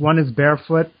boots, one is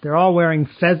barefoot. They're all wearing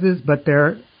fezzes, but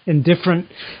they're in different.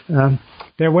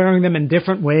 They're wearing them in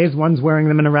different ways. One's wearing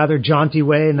them in a rather jaunty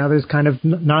way, and others kind of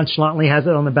nonchalantly has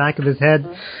it on the back of his head.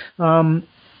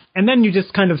 And then you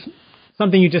just kind of.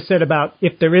 Something you just said about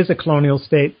if there is a colonial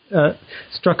state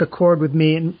struck a chord with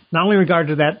me, and not only in regard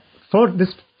to that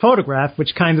this photograph,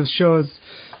 which kind of shows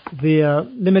the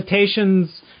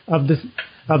limitations of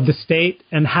the state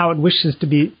and how it wishes to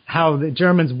be, how the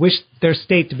Germans wish their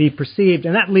state to be perceived,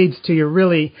 and that leads to your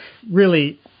really,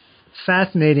 really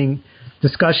fascinating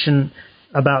discussion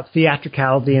about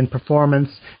theatricality and performance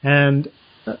and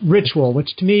ritual,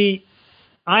 which to me,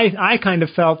 I kind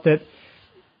of felt that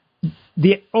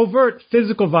the overt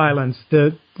physical violence,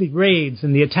 the raids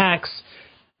and the attacks,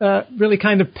 really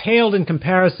kind of paled in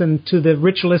comparison to the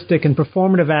ritualistic and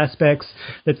performative aspects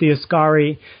that the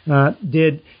Askari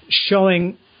did,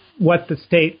 showing what the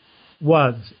state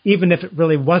was, even if it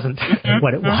really wasn't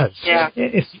what it was. Yeah.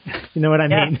 If you know what I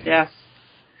mean? Yes.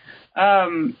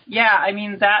 I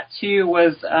mean, that too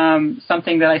was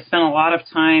something that I spent a lot of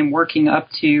time working up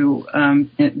to,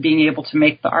 being able to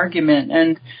make the argument.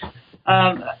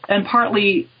 And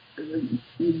partly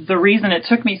the reason it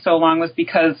took me so long was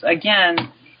because,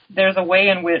 again, there's a way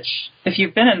in which, if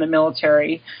you've been in the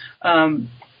military,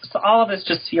 so all of this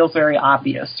just feels very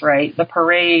obvious, right? The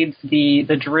parades,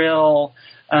 the drill,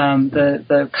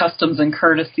 the customs and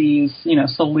courtesies,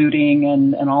 saluting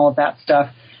and all of that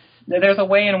stuff. There's a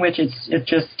way in which it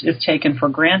just is taken for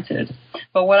granted.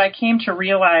 But what I came to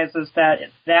realize is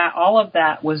that all of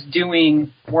that was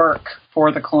doing work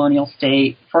for the colonial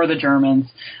state, for the Germans,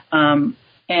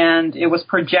 and it was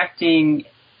projecting.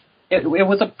 It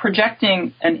was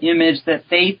projecting an image that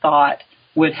they thought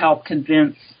would help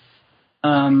convince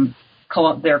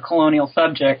their colonial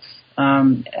subjects,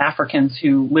 Africans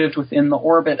who lived within the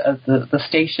orbit of the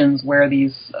stations where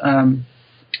these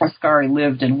Askari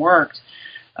lived and worked.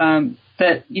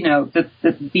 That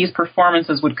these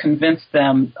performances would convince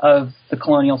them of the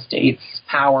colonial state's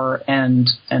power and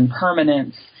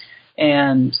permanence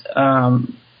and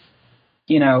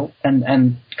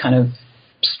and kind of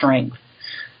strength.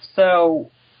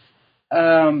 So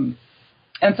then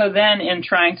in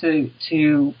trying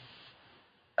to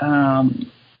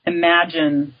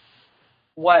imagine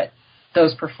what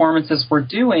those performances were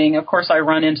doing, of course I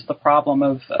run into the problem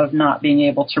of not being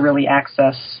able to really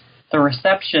access the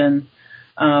reception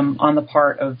on the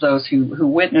part of those who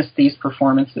witnessed these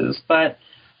performances. But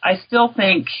I still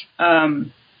think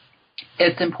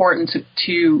it's important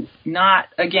to not,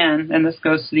 again, and this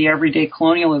goes to the everyday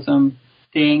colonialism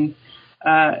thing,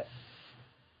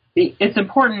 it's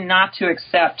important not to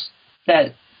accept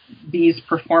that these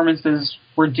performances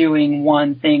were doing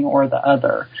one thing or the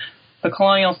other. The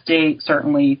colonial state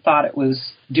certainly thought it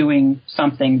was doing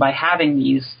something by having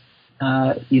these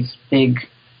big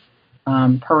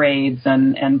parades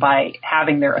and by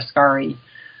having their Askari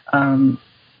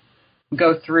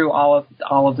go through all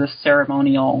of this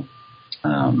ceremonial,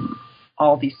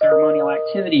 all of these ceremonial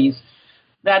activities.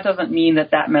 That doesn't mean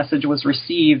that message was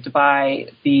received by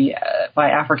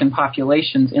African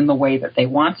populations in the way that they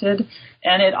wanted,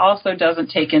 and it also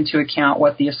doesn't take into account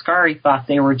what the Askari thought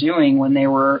they were doing when they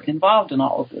were involved in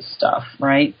all of this stuff,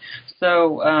 right?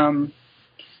 So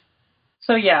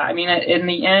yeah, I mean, in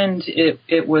the end,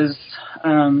 it was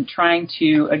trying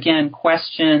to again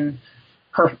question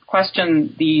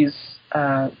these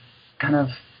kind of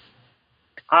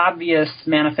obvious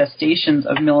manifestations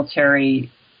of military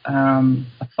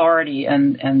authority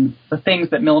and the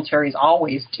things that militaries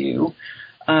always do,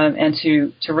 and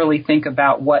to really think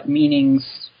about what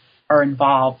meanings are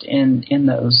involved in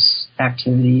those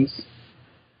activities.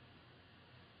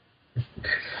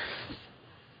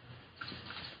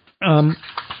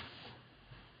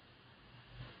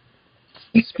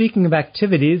 Speaking of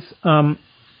activities,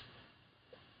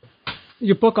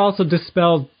 your book also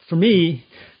dispelled for me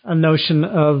a notion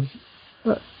of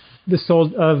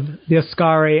the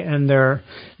Askari and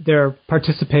their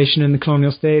participation in the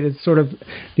colonial state. It's sort of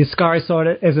the Askari saw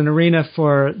it as an arena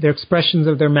for their expressions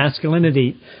of their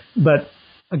masculinity. But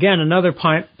again, another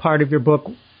part of your book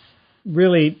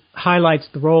really highlights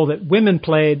the role that women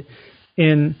played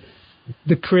in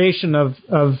the creation of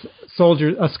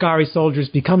soldiers, Askari soldiers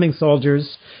becoming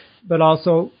soldiers, but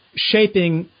also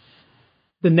shaping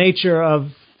the nature of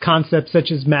concepts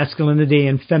such as masculinity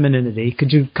and femininity.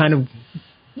 Could you kind of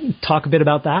talk a bit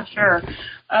about that? Sure.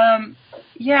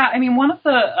 Yeah, I mean, one of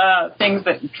the things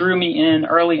that drew me in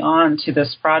early on to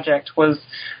this project was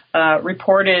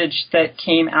reportage that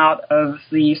came out of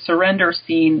the surrender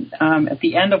scene at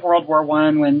the end of World War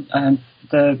I when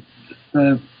the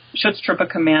Schutztruppe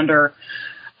commander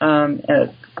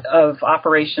of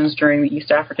operations during the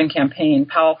East African campaign,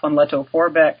 Paul von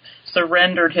Lettow-Vorbeck,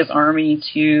 surrendered his army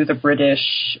to the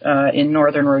British in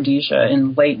northern Rhodesia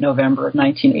in late November of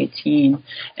 1918.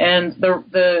 And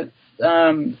the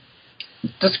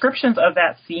descriptions of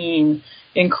that scene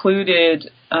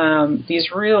included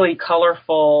these really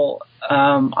colorful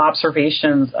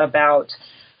observations about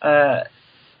the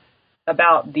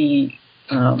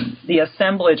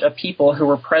assemblage of people who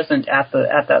were present at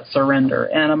that surrender,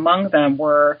 and among them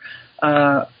were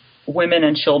women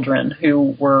and children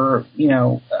who were,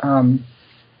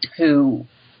 who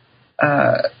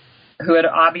had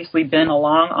obviously been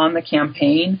along on the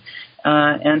campaign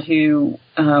and who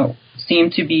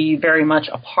seemed to be very much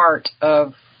a part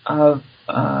of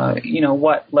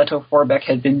what Lettow-Vorbeck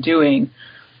had been doing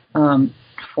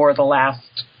for the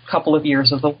last couple of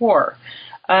years of the war.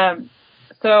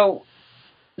 So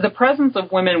the presence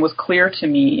of women was clear to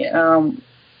me, and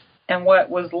what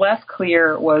was less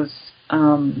clear was,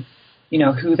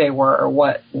 who they were,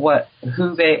 why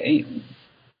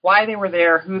they were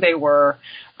there, who they were,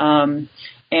 and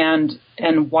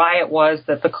why it was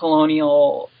that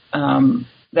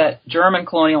that German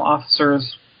colonial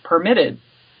officers permitted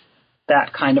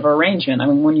that kind of arrangement. I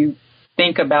mean, when you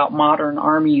think about modern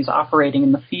armies operating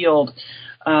in the field,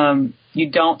 you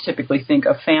don't typically think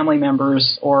of family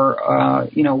members or,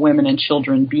 women and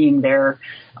children being there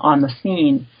on the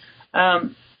scene.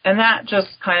 And that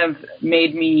just kind of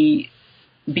made me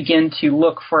begin to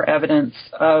look for evidence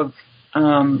of,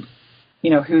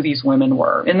 who these women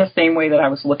were, in the same way that I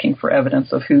was looking for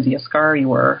evidence of who the Askari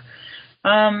were.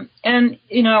 And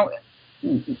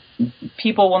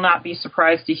people will not be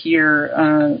surprised to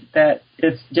hear that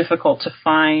it's difficult to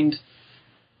find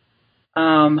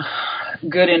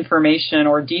good information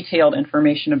or detailed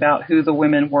information about who the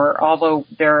women were, although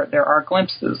there are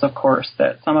glimpses, of course,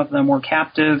 that some of them were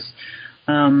captives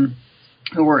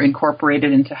who were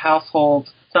incorporated into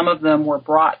households. Some of them were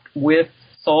brought with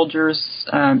soldiers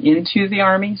into the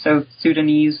army. So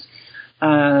Sudanese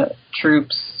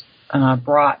troops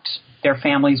brought their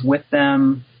families with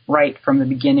them right from the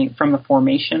beginning, from the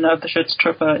formation of the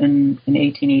Schutztruppe in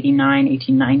 1889,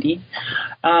 1890.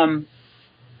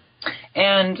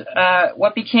 And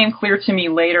what became clear to me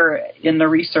later in the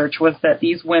research was that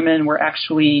these women were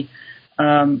actually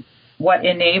what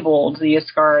enabled the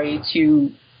Askari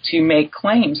to make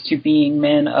claims to being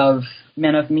men of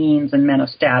means and men of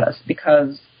status,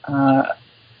 because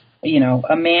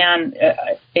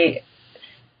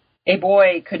a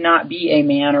boy could not be a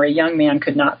man, or a young man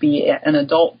could not be an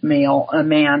adult male, a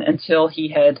man, until he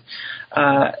had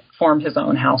formed his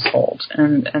own household.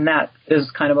 And that is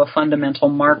kind of a fundamental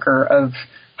marker of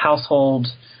household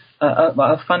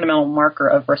a fundamental marker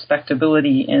of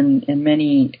respectability in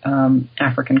many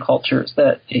African cultures,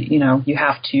 that, you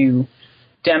have to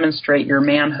demonstrate your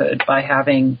manhood by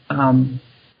having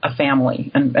a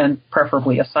family, and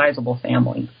preferably a sizable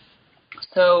family.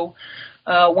 So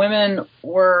women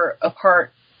were a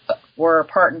part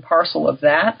and parcel of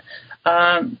that.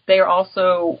 They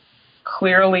also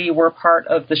clearly were part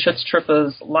of the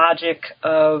Schutztruppe's logic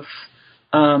of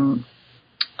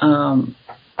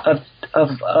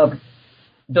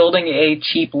building a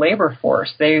cheap labor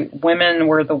force. Women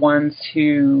were the ones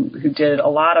who did a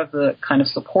lot of the kind of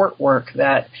support work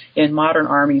that in modern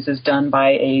armies is done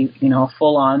by a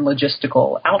full-on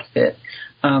logistical outfit.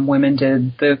 Women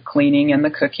did the cleaning and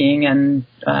the cooking and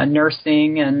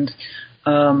nursing and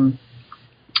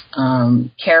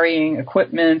carrying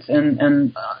equipment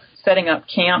and setting up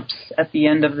camps at the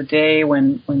end of the day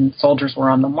when soldiers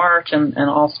were on the march and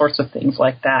all sorts of things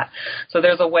like that. So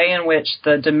there's a way in which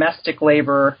the domestic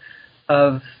labor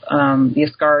of the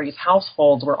Askari's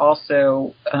households were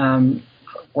also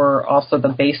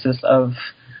the basis of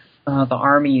the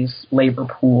Army's labor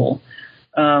pool.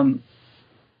 And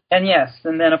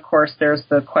then of course there's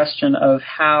the question of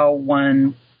how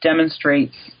one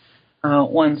demonstrates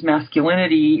one's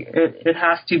masculinity. It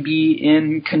has to be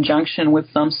in conjunction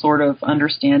with some sort of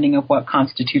understanding of what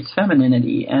constitutes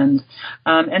femininity. And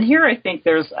here I think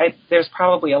there's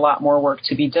probably a lot more work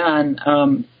to be done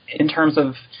in terms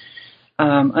of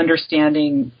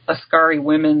understanding Askari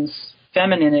women's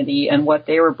femininity and what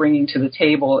they were bringing to the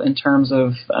table in terms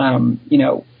of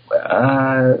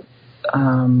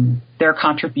their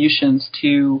contributions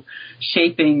to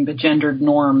shaping the gendered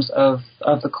norms of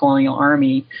the colonial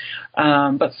army.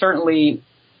 But certainly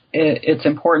it's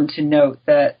important to note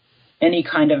that any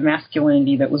kind of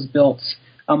masculinity that was built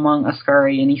among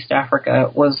Askari in East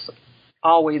Africa was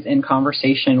always in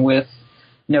conversation with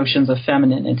notions of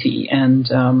femininity.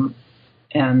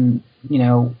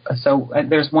 So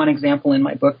there's one example in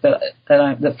my book that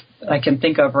I can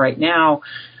think of right now,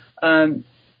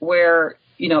 where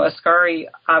Askari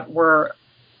were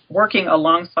working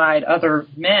alongside other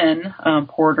men,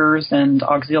 porters and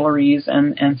auxiliaries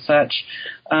and such.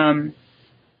 And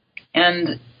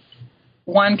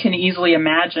one can easily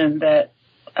imagine that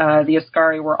the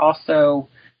Askari were also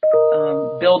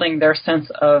building their sense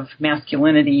of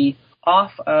masculinity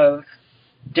off of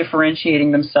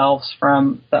differentiating themselves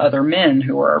from the other men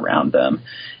who were around them.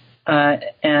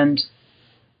 And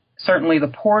certainly the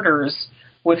porters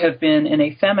would have been in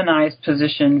a feminized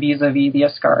position vis-a-vis the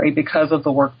Askari because of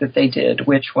the work that they did,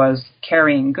 which was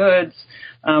carrying goods,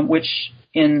 which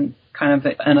in kind of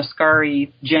an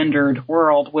Askari gendered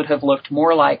world would have looked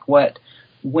more like what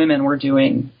women were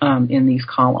doing in these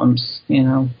columns.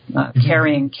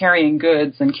 Carrying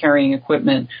goods and carrying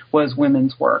equipment was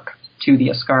women's work to the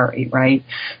Askari, right?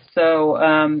 So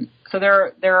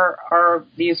there are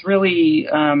these really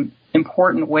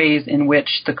important ways in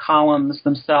which the columns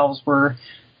themselves were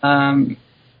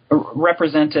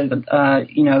represented,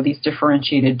 these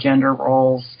differentiated gender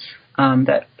roles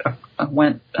that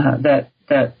kind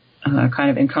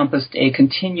of encompassed a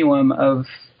continuum of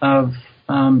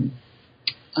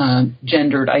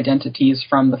gendered identities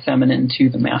from the feminine to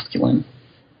the masculine.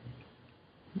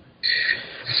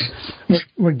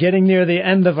 We're getting near the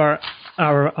end of our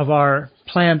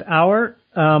planned hour.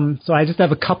 So I just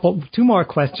have two more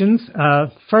questions.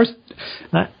 First,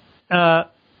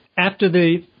 after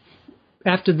the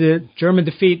German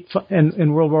defeat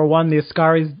in World War I, the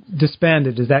Askaris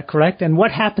disbanded. Is that correct? And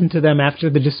what happened to them after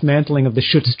the dismantling of the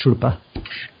Schutztruppe?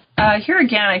 Here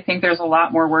again, I think there's a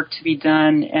lot more work to be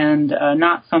done, and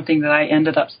not something that I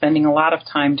ended up spending a lot of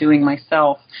time doing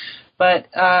myself. But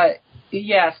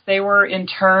yes, they were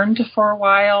interned for a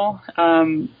while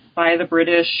by the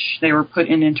British. They were put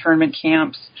in internment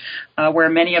camps where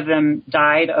many of them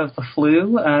died of the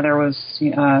flu. There was,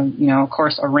 of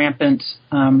course, a rampant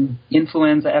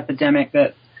influenza epidemic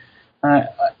that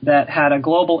had a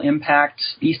global impact.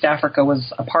 East Africa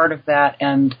was a part of that,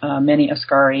 and many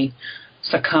Askari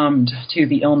succumbed to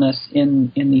the illness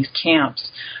in these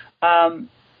camps.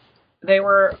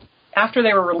 After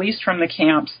they were released from the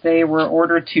camps, they were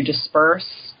ordered to disperse,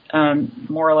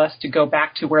 more or less to go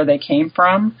back to where they came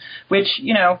from, which,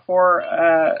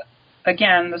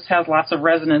 again, this has lots of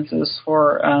resonances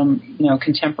for,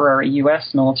 contemporary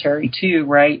U.S. military too,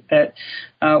 right? That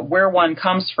where one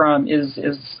comes from is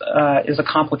a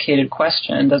complicated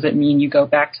question. Does it mean you go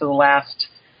back to the last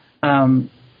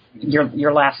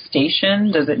your last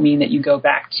station? Does it mean that you go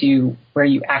back to where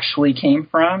you actually came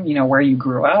from, where you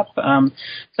grew up?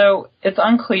 So it's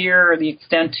unclear the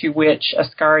extent to which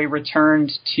Ascari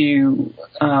returned to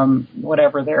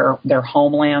whatever their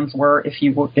homelands were, if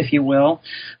you will.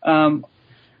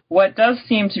 What does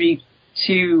seem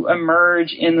to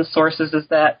emerge in the sources is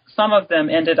that some of them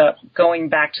ended up going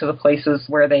back to the places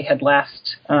where they had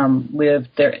last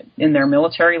lived in their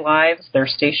military lives, their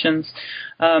stations,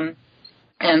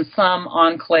 and some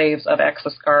enclaves of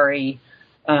ex-Ascari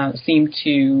seemed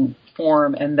to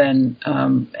form and then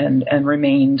and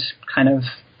remained kind of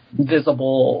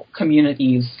visible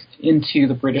communities into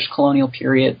the British colonial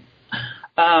period.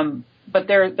 But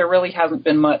there really hasn't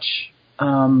been much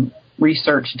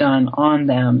research done on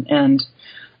them. And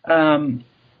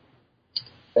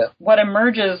what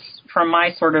emerges from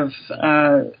my sort of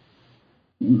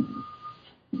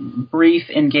brief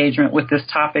engagement with this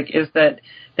topic is that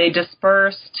they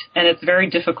dispersed, and it's very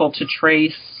difficult to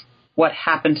trace what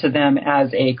happened to them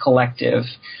as a collective.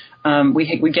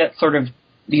 We get sort of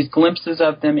these glimpses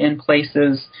of them in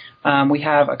places. We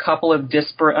have a couple of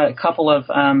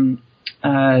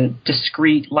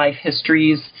discrete life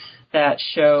histories that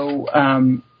show,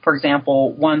 for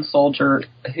example, one soldier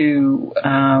who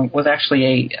was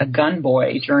actually a gun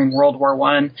boy during World War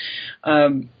I,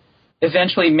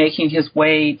 eventually making his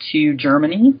way to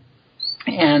Germany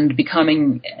and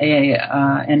becoming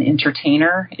an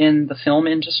entertainer in the film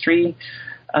industry.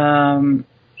 And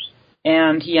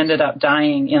he ended up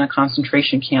dying in a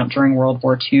concentration camp during World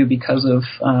War II because of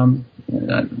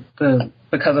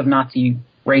Nazi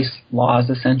race laws,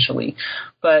 essentially.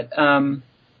 But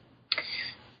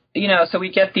so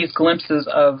we get these glimpses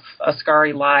of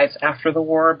Ascari lives after the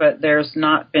war, but there's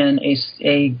not been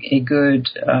a good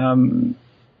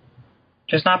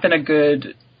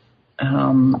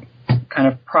kind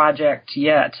of project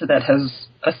yet that has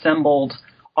assembled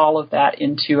all of that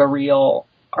into a real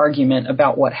argument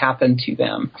about what happened to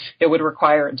them. It would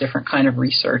require a different kind of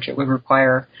research. It would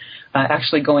require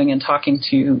actually going and talking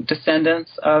to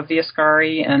descendants of the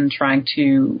Ascari and trying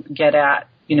to get at,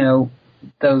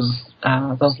 those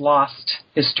lost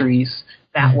histories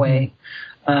that way.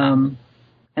 And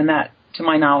that, to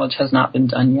my knowledge, has not been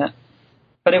done yet.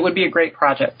 But it would be a great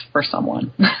project for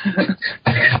someone.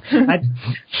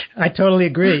 I totally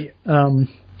agree.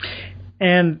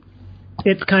 And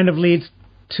it kind of leads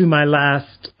to my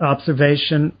last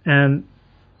observation and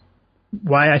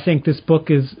why I think this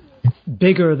book is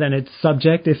bigger than its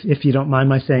subject, if you don't mind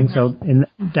my saying so in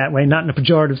that way, not in a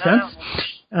pejorative sense.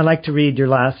 I'd like to read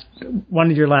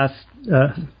one of your last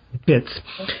bits.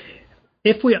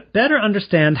 If we better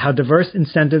understand how diverse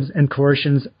incentives and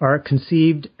coercions are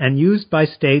conceived and used by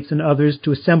states and others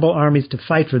to assemble armies to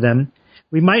fight for them,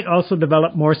 we might also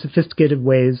develop more sophisticated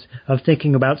ways of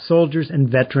thinking about soldiers and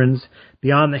veterans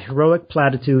beyond the heroic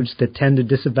platitudes that tend to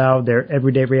disavow their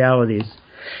everyday realities.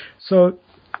 So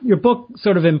your book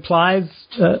sort of implies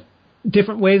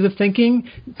different ways of thinking.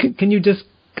 Can you just,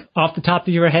 off the top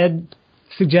of your head,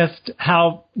 suggest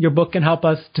how your book can help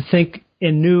us to think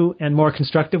in new and more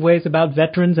constructive ways about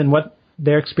veterans and what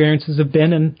their experiences have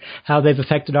been and how they've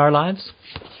affected our lives?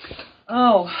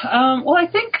 Well, I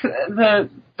think the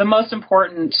most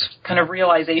important kind of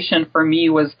realization for me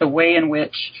was the way in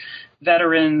which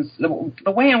veterans,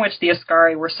 the way in which the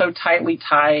Ascari were so tightly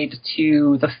tied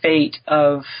to the fate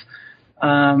of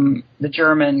the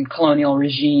German colonial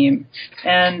regime.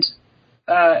 And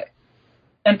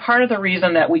part of the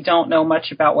reason that we don't know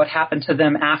much about what happened to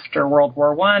them after World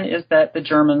War I is that the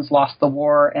Germans lost the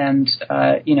war and,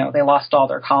 they lost all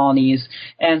their colonies.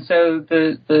 And so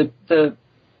the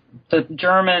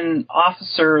German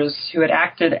officers who had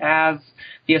acted as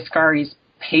the Ascari's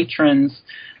patrons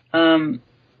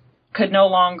could no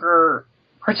longer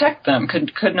protect them,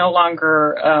 could no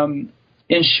longer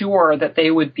ensure that they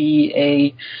would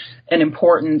be an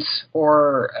important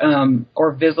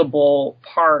or visible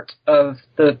part of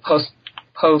the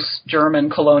post-German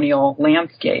colonial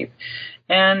landscape.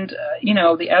 And,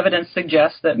 the evidence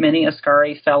suggests that many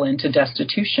Ascari fell into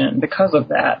destitution because of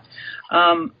that.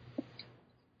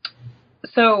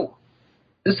 So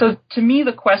to me,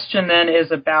 the question then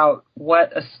is about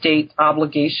what a state's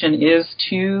obligation is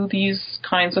to these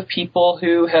kinds of people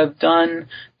who have done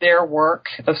their work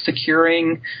of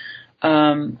securing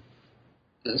the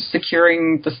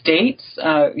states.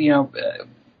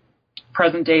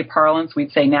 Present day parlance,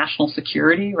 we'd say national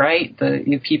security, right?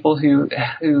 The people who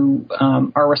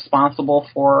are responsible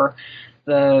for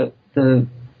the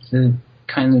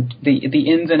kind of the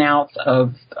ins and outs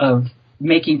of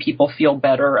making people feel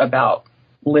better about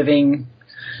living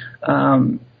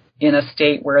in a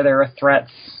state where there are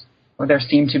threats, or there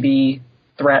seem to be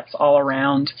threats all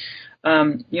around.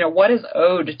 What is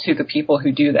owed to the people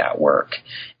who do that work?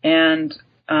 And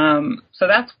so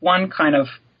that's one part of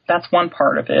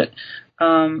it.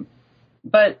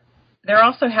 But there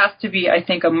also has to be, I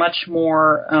think, a much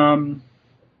more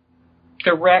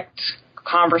direct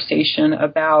conversation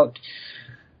about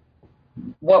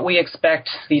what we expect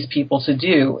these people to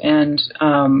do, and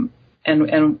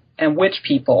which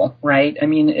people, right? I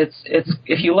mean, it's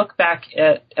if you look back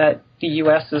at the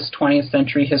U.S.'s 20th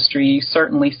century history, you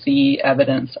certainly see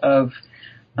evidence of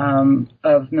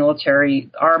our military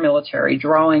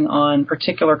drawing on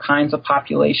particular kinds of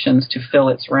populations to fill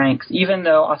its ranks, even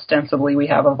though ostensibly we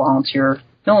have a volunteer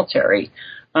military.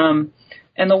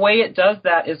 And the way it does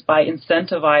that is by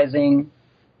incentivizing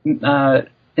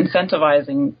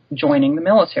joining the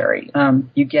military.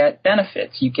 You get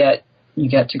benefits. You get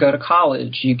to go to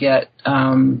college. You get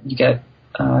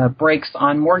breaks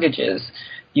on mortgages.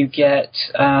 You get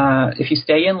if you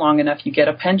stay in long enough, you get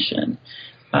a pension.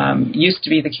 Used to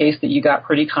be the case that you got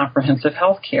pretty comprehensive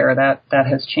health care. That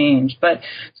has changed. But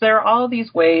so there are all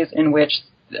these ways in which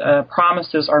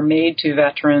promises are made to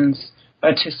veterans,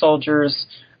 to soldiers,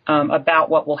 about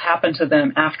what will happen to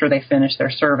them after they finish their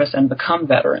service and become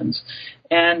veterans.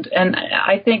 And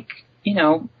I think,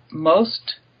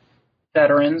 most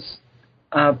veterans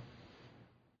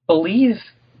believed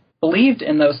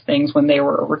in those things when they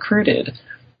were recruited.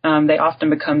 They often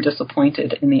become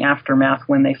disappointed in the aftermath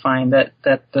when they find that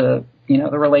the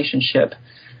relationship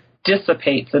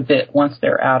dissipates a bit once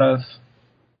they're out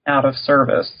of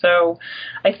service. So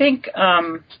I think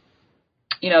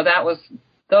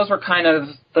those were kind of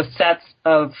the sets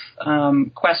of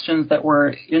questions that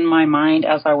were in my mind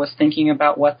as I was thinking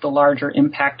about what the larger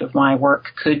impact of my work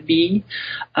could be.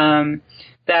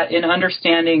 That in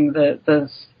understanding the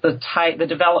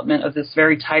development of this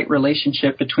very tight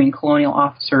relationship between colonial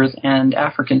officers and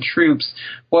African troops,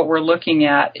 what we're looking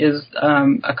at is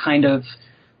a kind of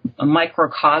a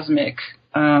microcosmic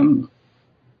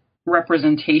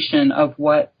representation of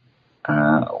what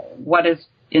is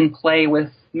in play with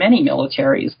many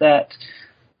militaries that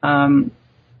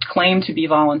claim to be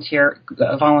volunteer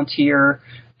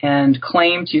and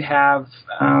claim to have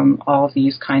all of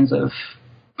these kinds of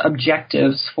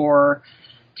objectives for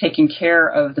taking care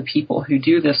of the people who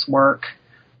do this work,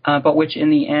 but which in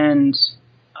the end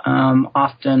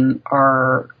often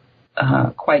are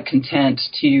quite content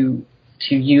to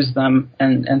use them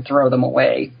and throw them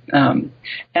away. And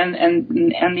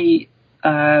the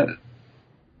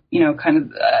kind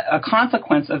of a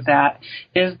consequence of that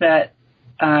is that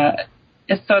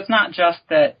it's not just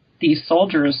that these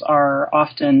soldiers are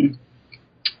often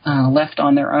left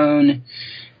on their own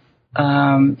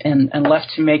and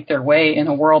left to make their way in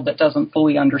a world that doesn't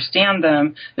fully understand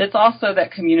them. It's also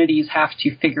that communities have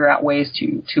to figure out ways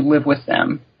to live with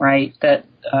them, right? That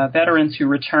veterans who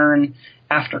return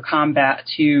after combat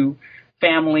to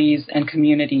families and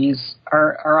communities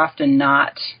are often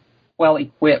not well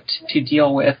equipped to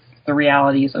deal with the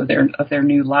realities of their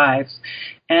new lives.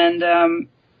 And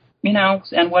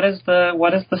and what is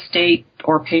the state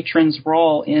or patron's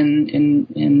role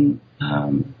in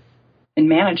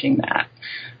managing that?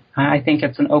 I think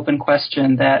it's an open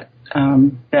question that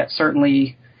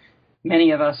certainly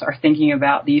many of us are thinking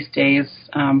about these days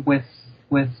with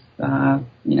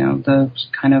the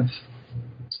kind of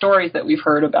stories that we've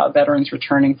heard about veterans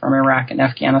returning from Iraq and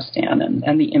Afghanistan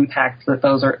and the impact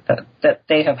that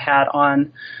they have had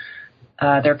on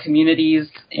their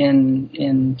communities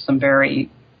in some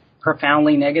very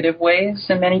profoundly negative ways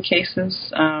in many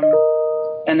cases.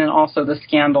 And then also the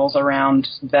scandals around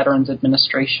Veterans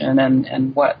Administration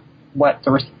and what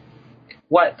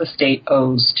the state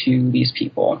owes to these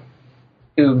people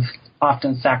who've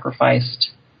often sacrificed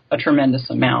a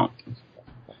tremendous amount.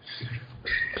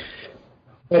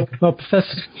 Well,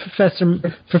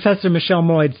 Professor Michelle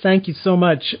Moyd, thank you so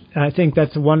much. I think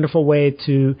that's a wonderful way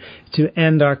to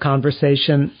end our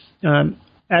conversation.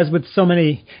 As with so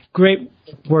many great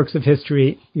works of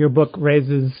history, your book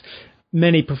raises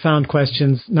many profound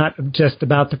questions, not just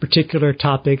about the particular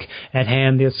topic at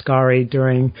hand, the Askari,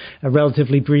 during a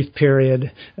relatively brief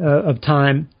period of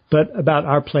time, but about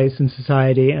our place in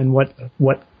society and what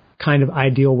kind of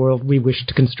ideal world we wish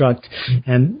to construct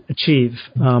and achieve.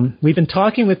 We've been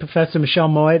talking with Professor Michelle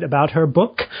Moyd about her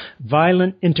book,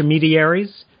 Violent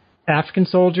Intermediaries, African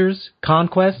Soldiers,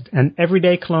 Conquest, and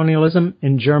Everyday Colonialism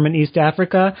in German East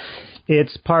Africa.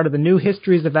 It's part of the New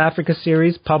Histories of Africa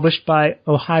series published by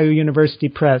Ohio University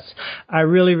Press. I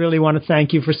really, really want to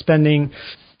thank you for spending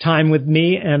time with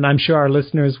me, and I'm sure our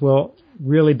listeners will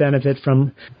really benefit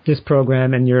from this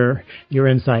program and your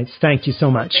insights. Thank you so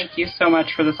much. Thank you so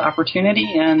much for this opportunity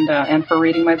and for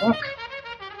reading my book.